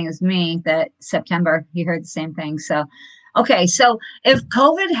same thing as me, that September, he heard the same thing. So, okay. So if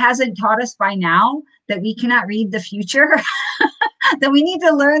COVID hasn't taught us by now that we cannot read the future, then we need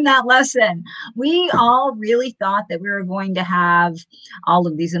to learn that lesson. We all really thought that we were going to have all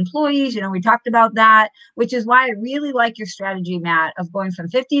of these employees. We talked about that, which is why I really like your strategy, Matt, of going from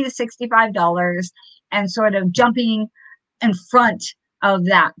 $50 to $65 and sort of jumping in front of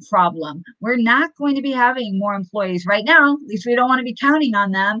that problem. We're not going to be having more employees right now. At least we don't want to be counting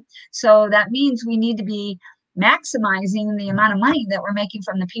on them. So that means we need to be maximizing the amount of money that we're making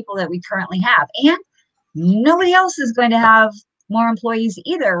from the people that we currently have. And nobody else is going to have more employees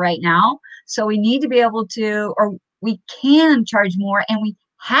either right now. So we need to be able to, or we can charge more, and we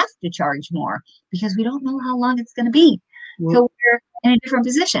have to charge more because we don't know how long it's going to be. So we're in a different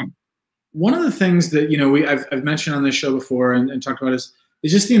position. One of the things that I've mentioned on this show before and talked about is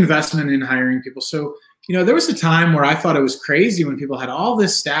just the investment in hiring people. So there was a time where I thought it was crazy when people had all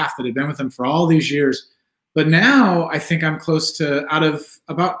this staff that had been with them for all these years, but now I think I'm close to, out of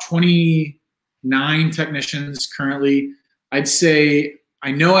about 29 technicians currently, I'd say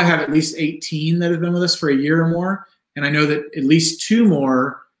I know I have at least 18 that have been with us for a year or more, and I know that at least 2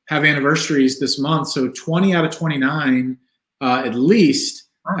 more have anniversaries this month. So 20 out of 29 at least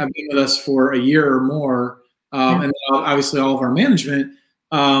have been with us for a year or more, and then obviously all of our management.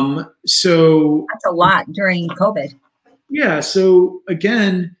 So that's a lot during COVID. Yeah. So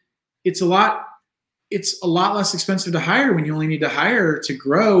again, it's a lot less expensive to hire when you only need to hire to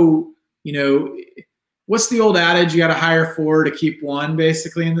grow. What's the old adage? You got to hire 4 to keep 1,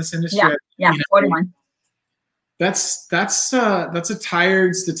 basically, in this industry. Yeah, 4 to 1. That's a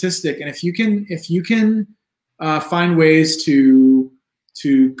tired statistic, and if you can find ways to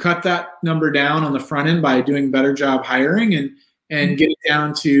cut that number down on the front end by doing a better job hiring and get it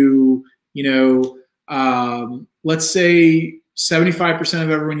down to, let's say 75% of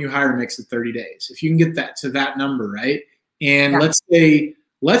everyone you hire makes it 30 days. If you can get that to that number, right? And let's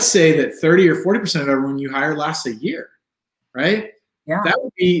say that 30 or 40% of everyone you hire lasts a year, right? Yeah. That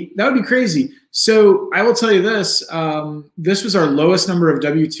would be crazy. So I will tell you this, this was our lowest number of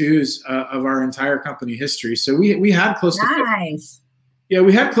W-2s of our entire company history. So we had close to 50. Yeah,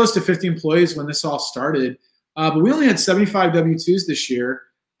 we had close to 50 employees when this all started, but we only had 75 W-2s this year,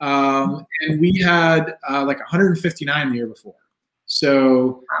 and we had like 159 the year before.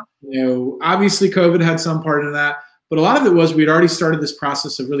 So, obviously COVID had some part in that, but a lot of it was we'd already started this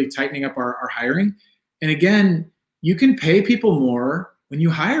process of really tightening up our hiring. And again, you can pay people more when you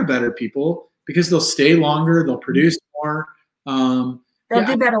hire better people because they'll stay longer, they'll produce more. They'll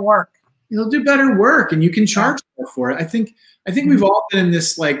do better work. They'll do better work, and you can charge more for it. I think we've all been in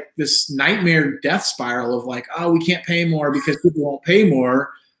this nightmare death spiral of like, oh, we can't pay more because people won't pay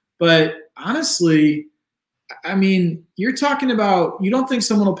more. But honestly, I mean, you're talking about, you don't think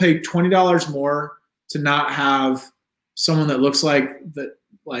someone will pay $20 more to not have someone that looks like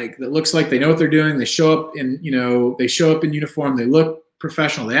like that looks like they know what they're doing. They show up in, they show up in uniform. They look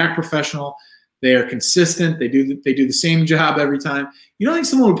professional. They act professional. They are consistent. They do the same job every time. You don't think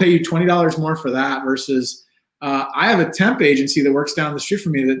someone would pay you $20 more for that versus I have a temp agency that works down the street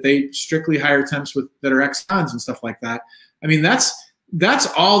from me that they strictly hire temps that are ex-cons and stuff like that. I mean, that's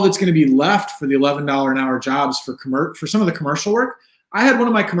all that's going to be left for the $11 an hour jobs for some of the commercial work. I had one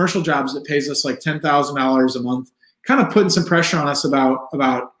of my commercial jobs that pays us like $10,000 a month, kind of putting some pressure on us about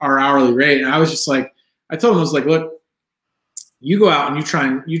our hourly rate. And I was just like, I told him, I was like, look, you go out and you try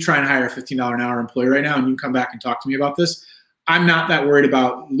and hire a $15 an hour employee right now, and you come back and talk to me about this. I'm not that worried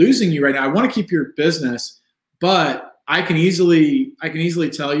about losing you right now. I want to keep your business, but I can easily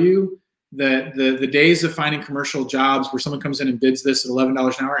tell you that the days of finding commercial jobs where someone comes in and bids this at $11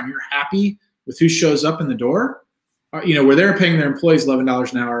 an hour and you're happy with who shows up in the door, where they're paying their employees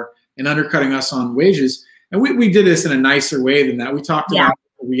 $11 an hour and undercutting us on wages. And we did this in a nicer way than that. We talked about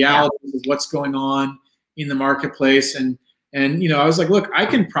the realities of what's going on in the marketplace. And I was like, look, I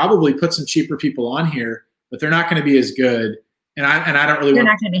can probably put some cheaper people on here, but they're not going to be as good. And I don't really. They're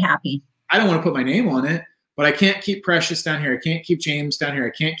not going to be happy. I don't want to put my name on it, but I can't keep Precious down here. I can't keep James down here. I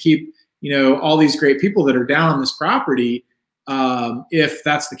can't keep all these great people that are down on this property if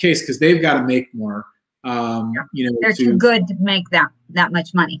that's the case, because they've got to make more. They're too good to make that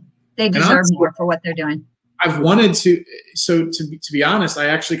much money. They deserve more for what they're doing. I've wanted to. So to be honest, I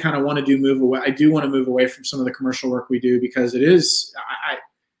actually kind of want to move away. I do want to move away from some of the commercial work we do because it is.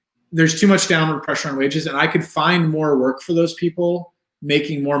 There's too much downward pressure on wages, and I could find more work for those people,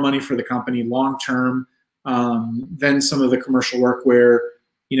 making more money for the company long term than some of the commercial work where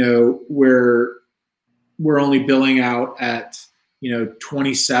we're only billing out at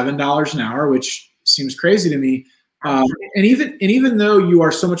 $27 an hour, which seems crazy to me. And even though you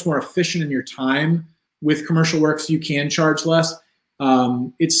are so much more efficient in your time with commercial work, so you can charge less,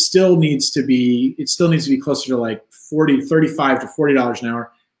 it still needs to be closer to like $35 to $40 an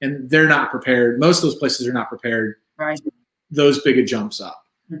hour, and they're not prepared. Most of those places are not prepared. Right. Those big jumps up.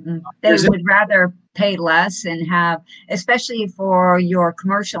 Mm-hmm. They would rather pay less and have, especially for your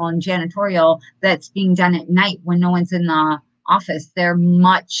commercial and janitorial that's being done at night when no one's in the office. They're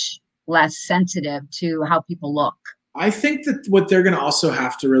much less sensitive to how people look. I think that what they're going to also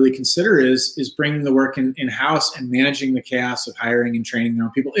have to really consider is bringing the work in-house and managing the chaos of hiring and training their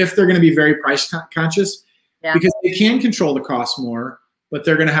own people if they're going to be very price conscious, because they can control the cost more, but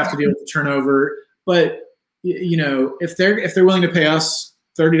they're going to have to deal with the turnover. But if they're willing to pay us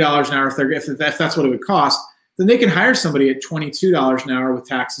 $30 an hour, if that's what it would cost, then they can hire somebody at $22 an hour with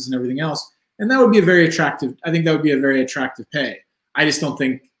taxes and everything else, and that would be a very attractive. I think that would be a very attractive pay. I just don't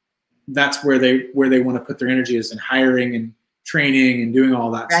think that's where they want to put their energy is in hiring and training and doing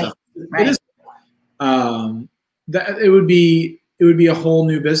all that stuff. Right. It would be a whole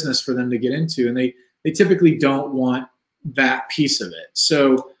new business for them to get into, and they typically don't want that piece of it.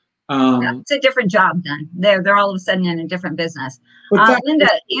 So it's a different job then. They're all of a sudden in a different business. Linda,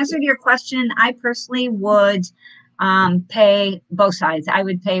 answer to your question, I personally would pay both sides. I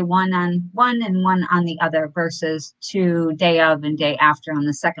would pay one on one and one on the other versus 2 day of and day after on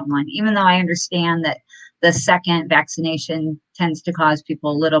the second one, even though I understand that the second vaccination tends to cause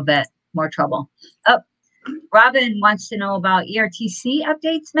people a little bit more trouble. Oh, Robin wants to know about ERTC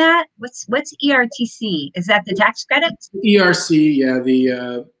updates, Matt. What's ERTC? Is that the tax credits? ERC, yeah,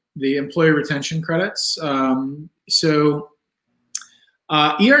 the employee retention credits.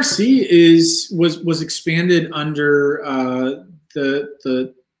 ERC was expanded under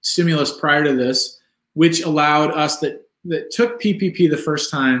the stimulus prior to this, which allowed us that took PPP the first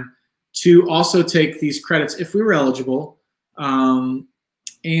time to also take these credits if we were eligible. And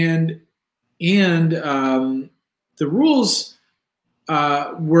the rules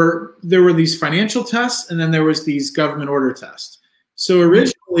there were these financial tests, and then there was these government order tests. So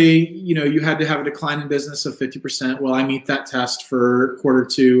originally, you had to have a decline in business of 50%. Well, I meet that test for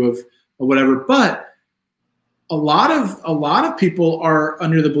Q2 of whatever. But a lot of people are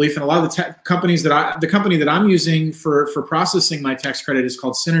under the belief, and a lot of the companies the company that I'm using for processing my tax credit is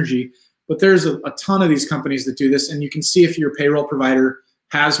called Synergy. But there's a ton of these companies that do this, and you can see if your payroll provider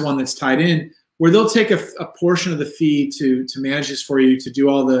has one that's tied in, where they'll take a portion of the fee to manage this for you, to do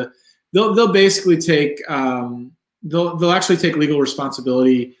all the. They'll basically take. They'll actually take legal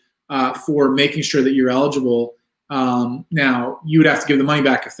responsibility for making sure that you're eligible. Now, you would have to give the money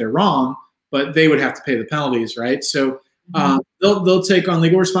back if they're wrong, but they would have to pay the penalties, right? So they'll take on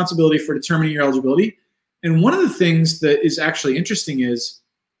legal responsibility for determining your eligibility. And one of the things that is actually interesting is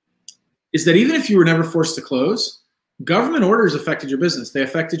that even if you were never forced to close, government orders affected your business. They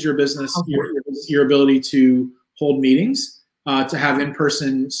affected your business, your ability to hold meetings. to have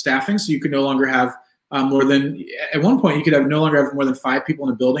in-person staffing. So you could no longer have more than, at one point, you could no longer have more than 5 people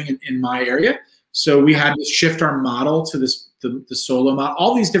in a building in my area. So we had to shift our model to the solo model,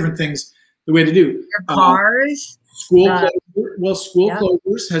 all these different things, the way to do. Your cars. School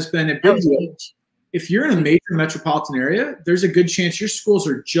closures has been a big deal. If you're in a major metropolitan area, there's a good chance your schools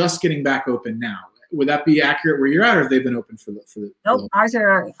are just getting back open now. Would that be accurate where you're at, or have they been open for the Nope,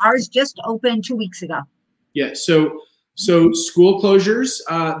 ours just opened 2 weeks ago. Yeah, so school closures,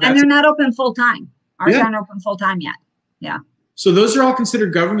 and they're not open full time. Ours aren't open full time yet. Yeah. So those are all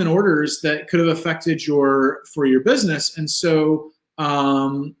considered government orders that could have affected your business, and so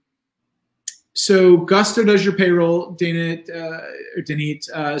Gusto does your payroll, Danit.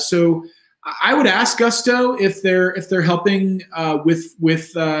 So I would ask Gusto if they're helping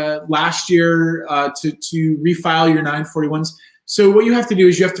with last year to refile your 941s. So what you have to do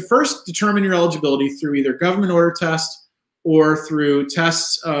is you have to first determine your eligibility through either government order test or through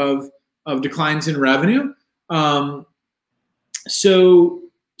tests of declines in revenue. So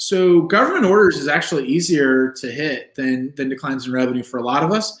government orders is actually easier to hit than declines in revenue for a lot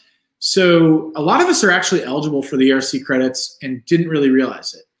of us. So a lot of us are actually eligible for the ERC credits and didn't really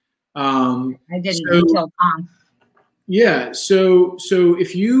realize it. I didn't until Tom. Yeah. So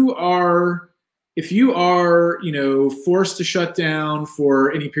if you are forced to shut down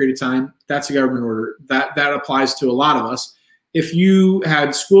for any period of time, that's a government order. That applies to a lot of us. If you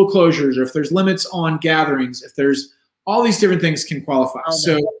had school closures, or if there's limits on gatherings, if there's all these different things can qualify.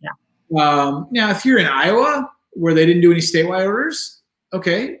 Now if you're in Iowa where they didn't do any statewide orders,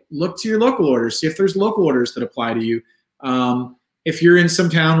 okay, look to your local orders. See if there's local orders that apply to you. If you're in some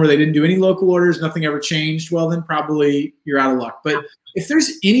town where they didn't do any local orders, nothing ever changed, well, then probably you're out of luck. But if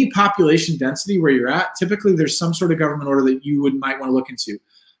there's any population density where you're at, typically there's some sort of government order that you might want to look into.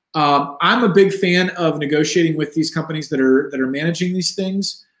 I'm a big fan of negotiating with these companies that are managing these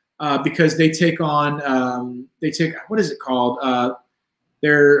things because they take on what is it called?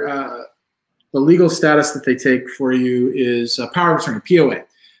 The legal status that they take for you is power of attorney, POA.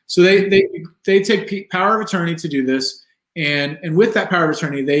 So they take power of attorney to do this, and with that power of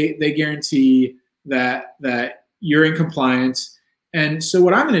attorney, they guarantee that you're in compliance. And so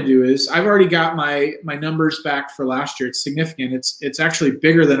what I'm going to do is I've already got my numbers back for last year. It's significant. It's actually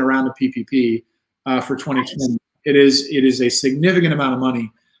bigger than a round of PPP for 2020. Nice. It is a significant amount of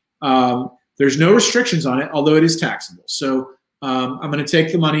money. There's no restrictions on it, although it is taxable. So I'm going to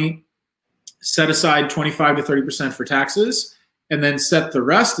take the money, set aside 25 to 30% for taxes, and then set the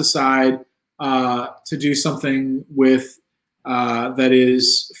rest aside to do something with that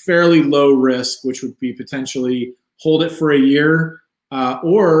is fairly low risk, which would be potentially hold it for a year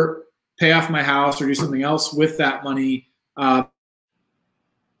or pay off my house or do something else with that money that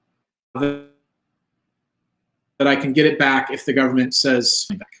I can get it back if the government says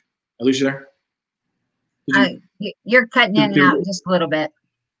back. I lose you there? You're cutting in and out just a little bit.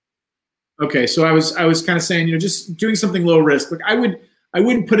 Okay, so I was kind of saying, just doing something low risk. Like I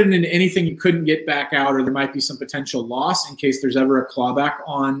wouldn't put it into anything you couldn't get back out, or there might be some potential loss in case there's ever a clawback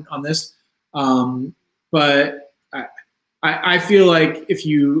on this. But I feel like if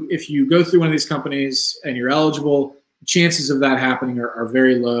you go through one of these companies and you're eligible, chances of that happening are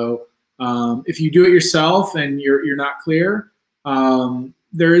very low. If you do it yourself and you're not clear,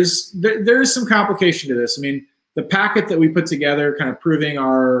 there is some complication to this. I mean, the packet that we put together, kind of proving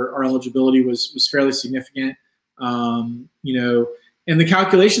our eligibility, was fairly significant. And the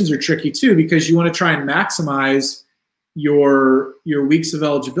calculations are tricky too, because you want to try and maximize your weeks of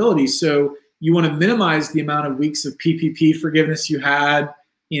eligibility. So you want to minimize the amount of weeks of PPP forgiveness you had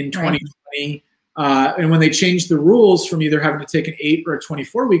in 2020. And when they changed the rules from either having to take an 8 or a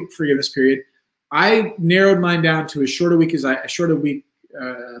 24-week forgiveness period, I narrowed mine down to as short a week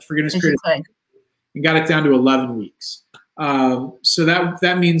forgiveness period, and got it down to 11 weeks. So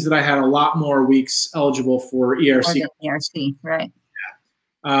that means that I had a lot more weeks eligible for ERC. ERC, right?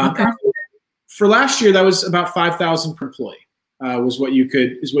 Yeah. Okay. For last year, that was about $5,000 per employee. Was what you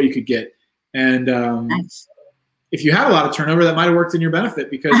could get. And nice. If you had a lot of turnover, that might have worked in your benefit,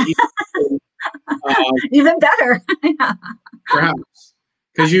 because even better. Perhaps,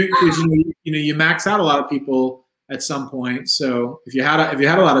 because you max out a lot of people at some point. So if you had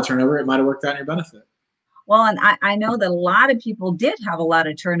a lot of turnover, it might have worked out in your benefit. Well, and I know that a lot of people did have a lot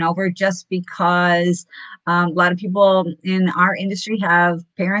of turnover just because a lot of people in our industry have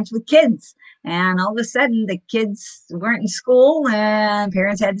parents with kids. And all of a sudden, the kids weren't in school and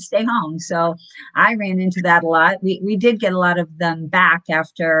parents had to stay home. So I ran into that a lot. We did get a lot of them back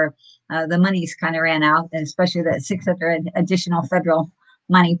after the monies kind of ran out, and especially the 600 additional federal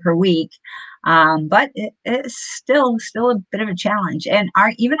money per week. But it's still a bit of a challenge. And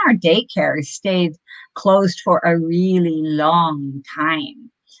even our daycare stayed closed for a really long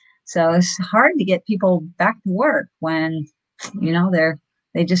time. So it's hard to get people back to work when,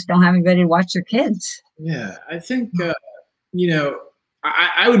 they just don't have anybody to watch their kids. Yeah, I think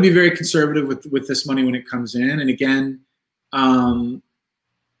I would be very conservative with this money when it comes in. And again,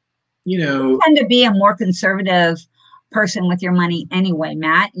 you tend to be a more conservative person with your money anyway,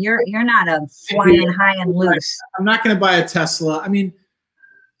 Matt. You're not a flying high and loose. I'm not going to buy a Tesla. I mean,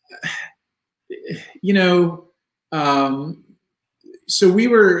 so we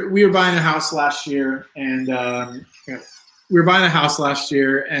were buying a house last year, and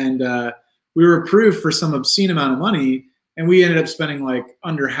we were approved for some obscene amount of money, and we ended up spending like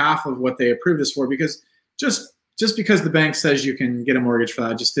under half of what they approved us for, because just because the bank says you can get a mortgage for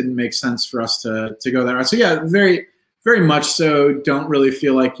that, just didn't make sense for us to go that route. So yeah, very, very much so. Don't really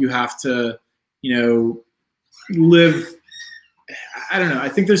feel like you have to, live. I don't know. I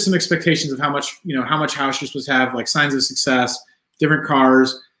think there's some expectations of how much house you're supposed to have, like signs of success, different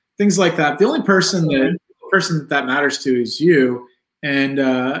cars, things like that. The only person that matters to is you. And,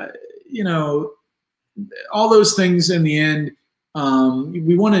 all those things in the end,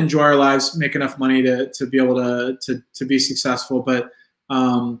 we want to enjoy our lives, make enough money to be able to be successful. But,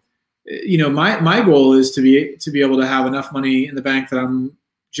 my goal is to be able to have enough money in the bank that I'm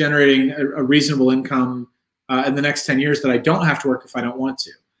generating a reasonable income in the next 10 years that I don't have to work if I don't want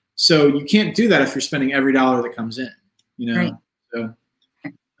to. So you can't do that if you're spending every dollar that comes in, Right. So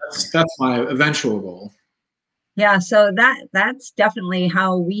that's my eventual goal. Yeah, so that's definitely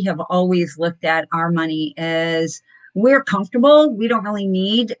how we have always looked at our money. Is we're comfortable. We don't really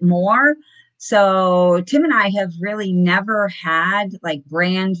need more. So Tim and I have really never had like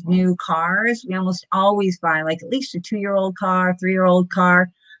brand new cars. We almost always buy like at least a 2-year-old car, 3-year-old car.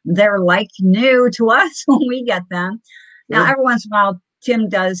 They're like new to us when we get them. Now, every once in a while, Tim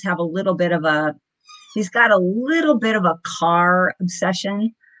does have he's got a little bit of a car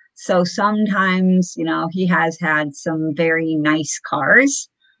obsession. So sometimes, he has had some very nice cars.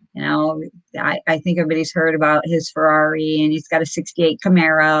 I think everybody's heard about his Ferrari, and he's got a 68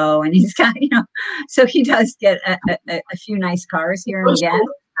 Camaro, and he's got, so he does get a few nice cars here and again.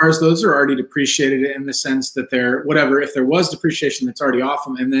 Cars, those are already depreciated in the sense that they're whatever. If there was depreciation, that's already off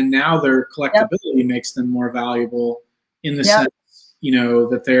them, and then now their collectability makes them more valuable in the sense,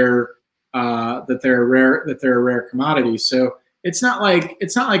 that they're a rare commodity. So it's not like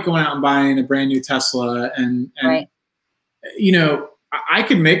going out and buying a brand new Tesla and right. I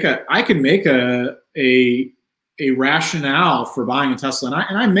could make a rationale for buying a Tesla,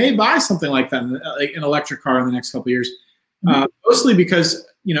 and I may buy something like that, like an electric car in the next couple of years, mostly because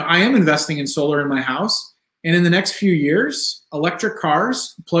I am investing in solar in my house, and in the next few years, electric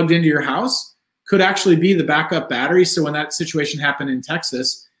cars plugged into your house could actually be the backup battery. So when that situation happened in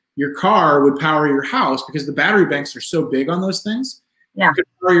Texas, your car would power your house because the battery banks are so big on those things. Yeah, you could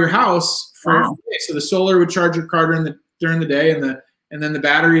power your house for so the solar would charge your car during the day, and then the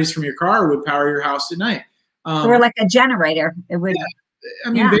batteries from your car would power your house at night. Or like a generator. It would. Yeah. I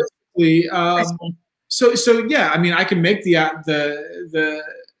mean, basically. So yeah. I mean, I can make I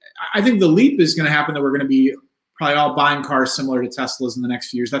think the leap is going to happen that we're going to be probably all buying cars similar to Teslas in the next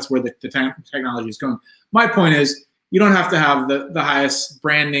few years. That's where the technology is going. My point is, you don't have to have the highest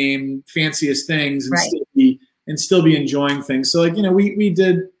brand name, fanciest things, and still be enjoying things. So like we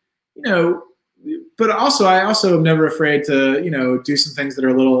did, but also I also am never afraid to do some things that are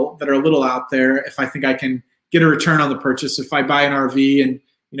a little out there if I think I can get a return on the purchase. If I buy an RV and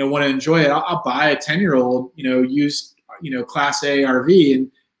want to enjoy it, I'll buy a 10-year-old used Class A RV and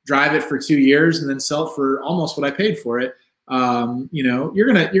drive it for 2 years and then sell it for almost what I paid for it. You're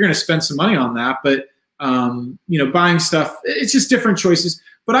gonna spend some money on that, but buying stuff, it's just different choices.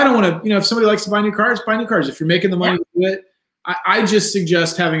 But I don't want to, if somebody likes to buy new cars, buy new cars. If you're making the money to do it, I just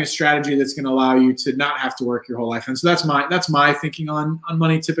suggest having a strategy that's going to allow you to not have to work your whole life. And so that's my thinking on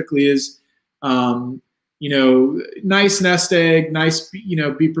money. Typically is, nice nest egg, nice,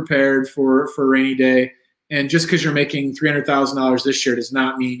 be prepared for a rainy day. And just because you're making $300,000 this year does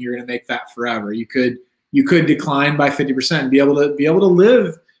not mean you're going to make that forever. You could decline by 50% and be able to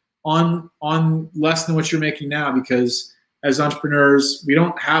live on less than what you're making now, because as entrepreneurs, we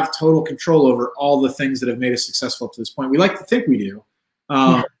don't have total control over all the things that have made us successful up to this point. We like to think we do.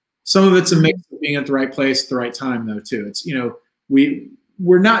 Some of it's a mix of being at the right place at the right time, though, too. It's,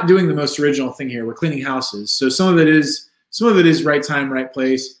 we're not doing the most original thing here. We're cleaning houses. So some of it is right time, right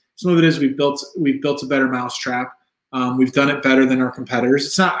place. Some of it is we've built a better mousetrap. We've done it better than our competitors.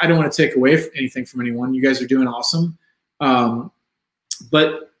 It's not, I don't want to take away anything from anyone. You guys are doing awesome.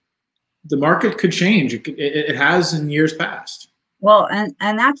 but the market could change. It has in years past. Well, and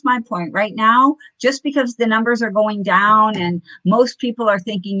that's my point right now. Just because the numbers are going down and most people are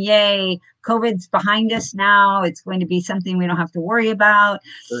thinking, yay, COVID's behind us now, it's going to be something we don't have to worry about.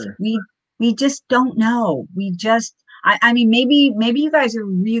 Sure. We just don't know. I mean, maybe you guys are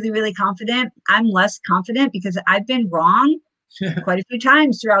really, really confident. I'm less confident because I've been wrong quite a few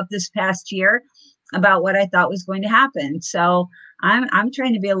times throughout this past year about what I thought was going to happen. So I'm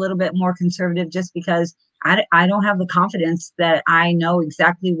trying to be a little bit more conservative just because I don't have the confidence that I know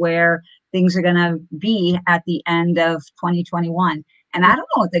exactly where things are going to be at the end of 2021. And I don't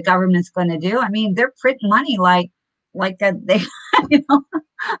know what the government's going to do. I mean, they're printing money like they, you know,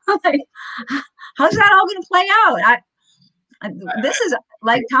 like, how's that all going to play out? This is,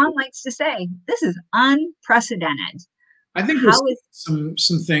 like Tom likes to say, this is unprecedented. I think there's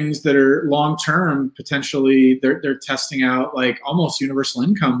some things that are long term. Potentially, they're testing out like almost universal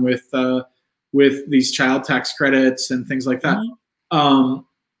income with these child tax credits and things like that. Mm-hmm.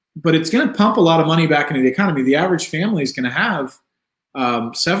 But it's going to pump a lot of money back into the economy. The average family is going to have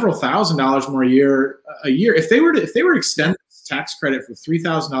several $1,000s more a year if they were to extend this tax credit for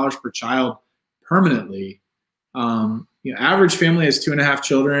 $3,000 per child permanently. Average family has 2.5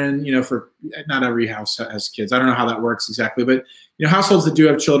 children. For not every house has kids. I don't know how that works exactly, but households that do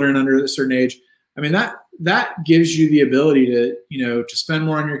have children under a certain age. I mean, that gives you the ability to spend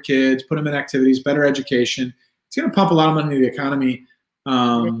more on your kids, put them in activities, better education. It's going to pump a lot of money into the economy.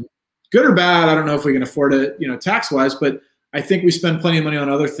 Good or bad, I don't know if we can afford it, tax wise, but I think we spend plenty of money on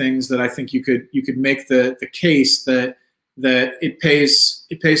other things that I think you could make the case that it pays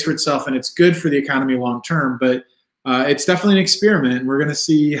for itself and it's good for the economy long term. But it's definitely an experiment. We're going to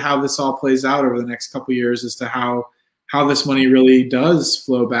see how this all plays out over the next couple of years as to how this money really does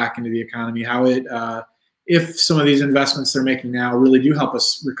flow back into the economy, how it if some of these investments they're making now really do help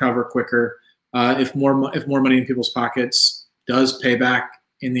us recover quicker, if more money in people's pockets does pay back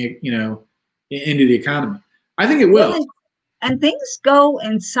in the into the economy. I think it will. And things go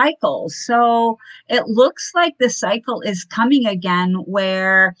in cycles. So it looks like the cycle is coming again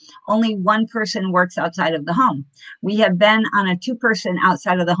where only one person works outside of the home. We have been on a 2-person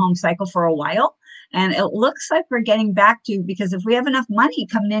outside of the home cycle for a while. And it looks like we're getting back to, because if we have enough money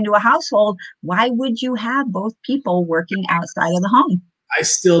coming into a household, why would you have both people working outside of the home? I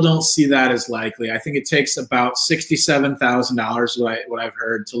still don't see that as likely. I think it takes about $67,000, what I've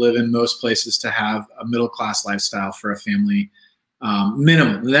heard, to live in most places to have a middle-class lifestyle for a family.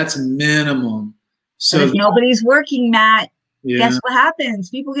 Minimum. That's minimum. So if nobody's working, Matt, guess what happens?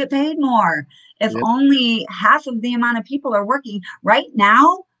 People get paid more. If only half of the amount of people are working right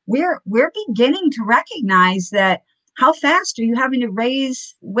now, we're beginning to recognize that how fast are you having to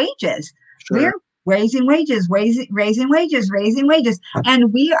raise wages? Sure. We're raising wages.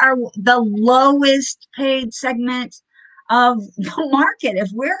 And we are the lowest paid segment of the market.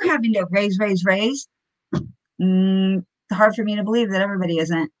 If we're having to raise, hard for me to believe that everybody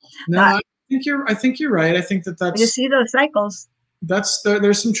isn't. No, I think you're right. I think that's. You see those cycles.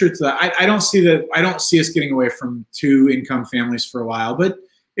 There's some truth to that. I don't see that. I don't see us getting away from 2-income families for a while, but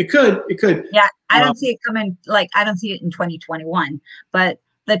it could. Yeah, I don't see it coming. Like I don't see it in 2021, but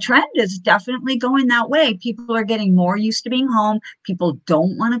the trend is definitely going that way. People are getting more used to being home. People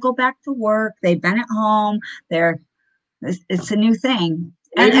don't want to go back to work. They've been at home. It's a new thing.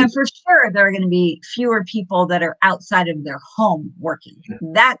 And for sure, there are going to be fewer people that are outside of their home working.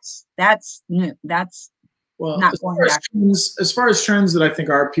 That's new. That's not going back. As far as trends that I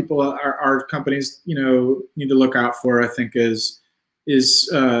think our companies, need to look out for, I think is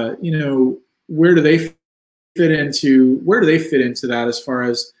where do they fit into that as far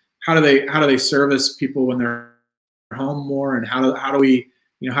as how do they service people when they're home more, and how do we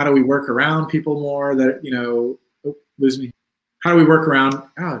work around people more that lose me. How do we work around?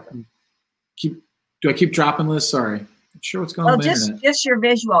 Do I keep dropping this? Sorry, not sure what's going on. Just your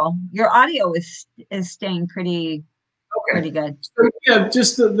visual. Your audio is staying pretty good. So, yeah,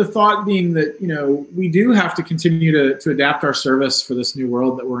 just the thought being that we do have to continue to adapt our service for this new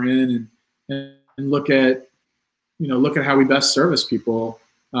world that we're in, and look at how we best service people.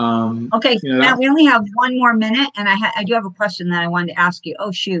 Okay, Matt, we only have 1 more minute, and I do have a question that I wanted to ask you.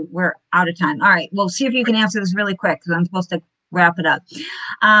 Oh shoot, we're out of time. All right, we'll see if you can answer this really quick because I'm supposed to wrap it up.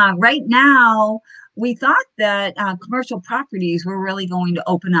 Right now, we thought that commercial properties were really going to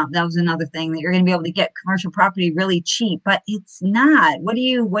open up. That was another thing, that you're going to be able to get commercial property really cheap, but it's not. What are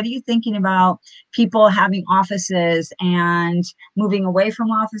you thinking about people having offices and moving away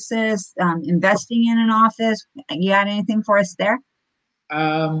from offices, investing in an office? You got anything for us there?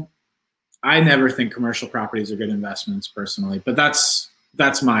 I never think commercial properties are good investments personally, but that's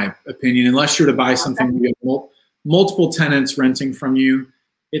That's my opinion. Unless you're to buy something with multiple tenants renting from you,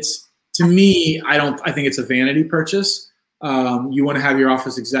 it's, to me, I think it's a vanity purchase. You want to have your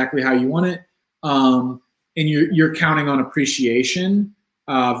office exactly how you want it, and you're counting on appreciation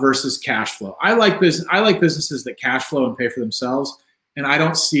versus cash flow. I like businesses that cash flow and pay for themselves, and I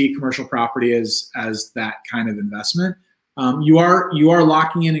don't see commercial property as that kind of investment. You are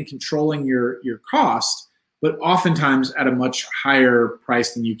locking in and controlling your cost, but oftentimes at a much higher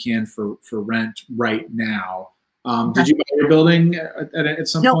price than you can for rent right now. Did you buy your building at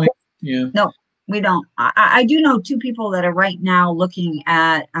some point? Yeah. No, we don't. I do know 2 people that are right now looking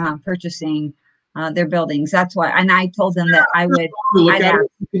at purchasing their buildings. That's why, and I told them that I would look at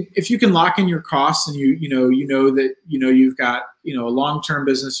it. If you can lock in your costs, and you know that you've got a long-term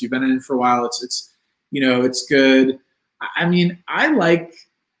business, you've been in it for a while. It's good. I mean, I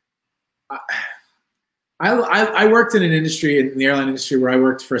worked in an industry, in the airline industry, where I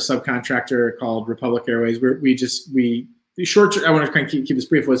worked for a subcontractor called Republic Airways. Where I want to kind of keep this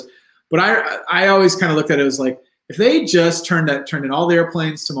brief, but I always kind of looked at it as like, if they just turned in all the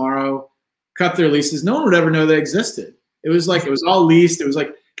airplanes tomorrow, cut their leases, no one would ever know they existed. It was like, it was all leased. It was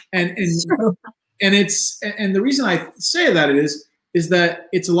like, and the reason I say that is that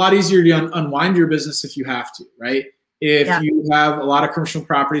it's a lot easier to unwind your business if you have to, right? If you have a lot of commercial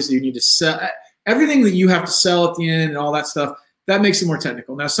properties that you need to sell, everything that you have to sell at the end and all that stuff, that makes it more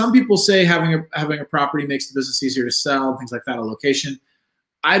technical. Now, some people say having a property makes the business easier to sell and things like that, a location.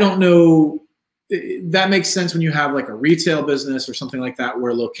 I don't know. That makes sense when you have like a retail business or something like that,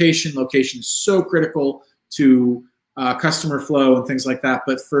 where location is so critical to customer flow and things like that.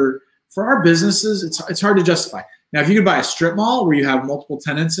 But for our businesses, it's hard to justify. Now, if you could buy a strip mall where you have multiple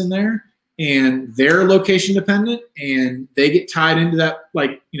tenants in there and they're location dependent and they get tied into that,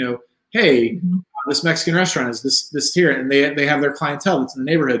 like, hey, this Mexican restaurant is this here, and they have their clientele that's in the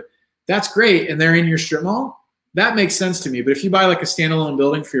neighborhood. That's great, and they're in your strip mall. That makes sense to me. But if you buy like a standalone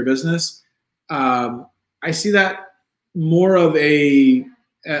building for your business, I see that more of I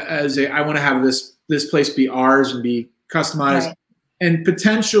want to have this place be ours and be customized. Right. And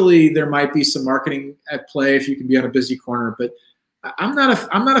potentially there might be some marketing at play if you can be on a busy corner. But I'm not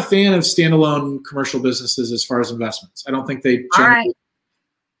a fan of standalone commercial businesses as far as investments. I don't think they generally. All right.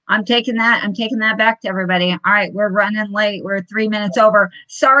 I'm taking that back to everybody. All right, we're running late. We're 3 minutes over.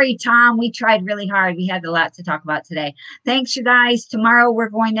 Sorry, Tom. We tried really hard. We had a lot to talk about today. Thanks, you guys. Tomorrow we're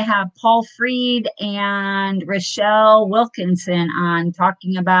going to have Paul Freed and Rochelle Wilkinson on,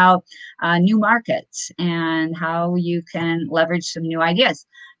 talking about new markets and how you can leverage some new ideas.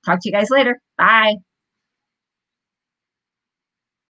 Talk to you guys later. Bye.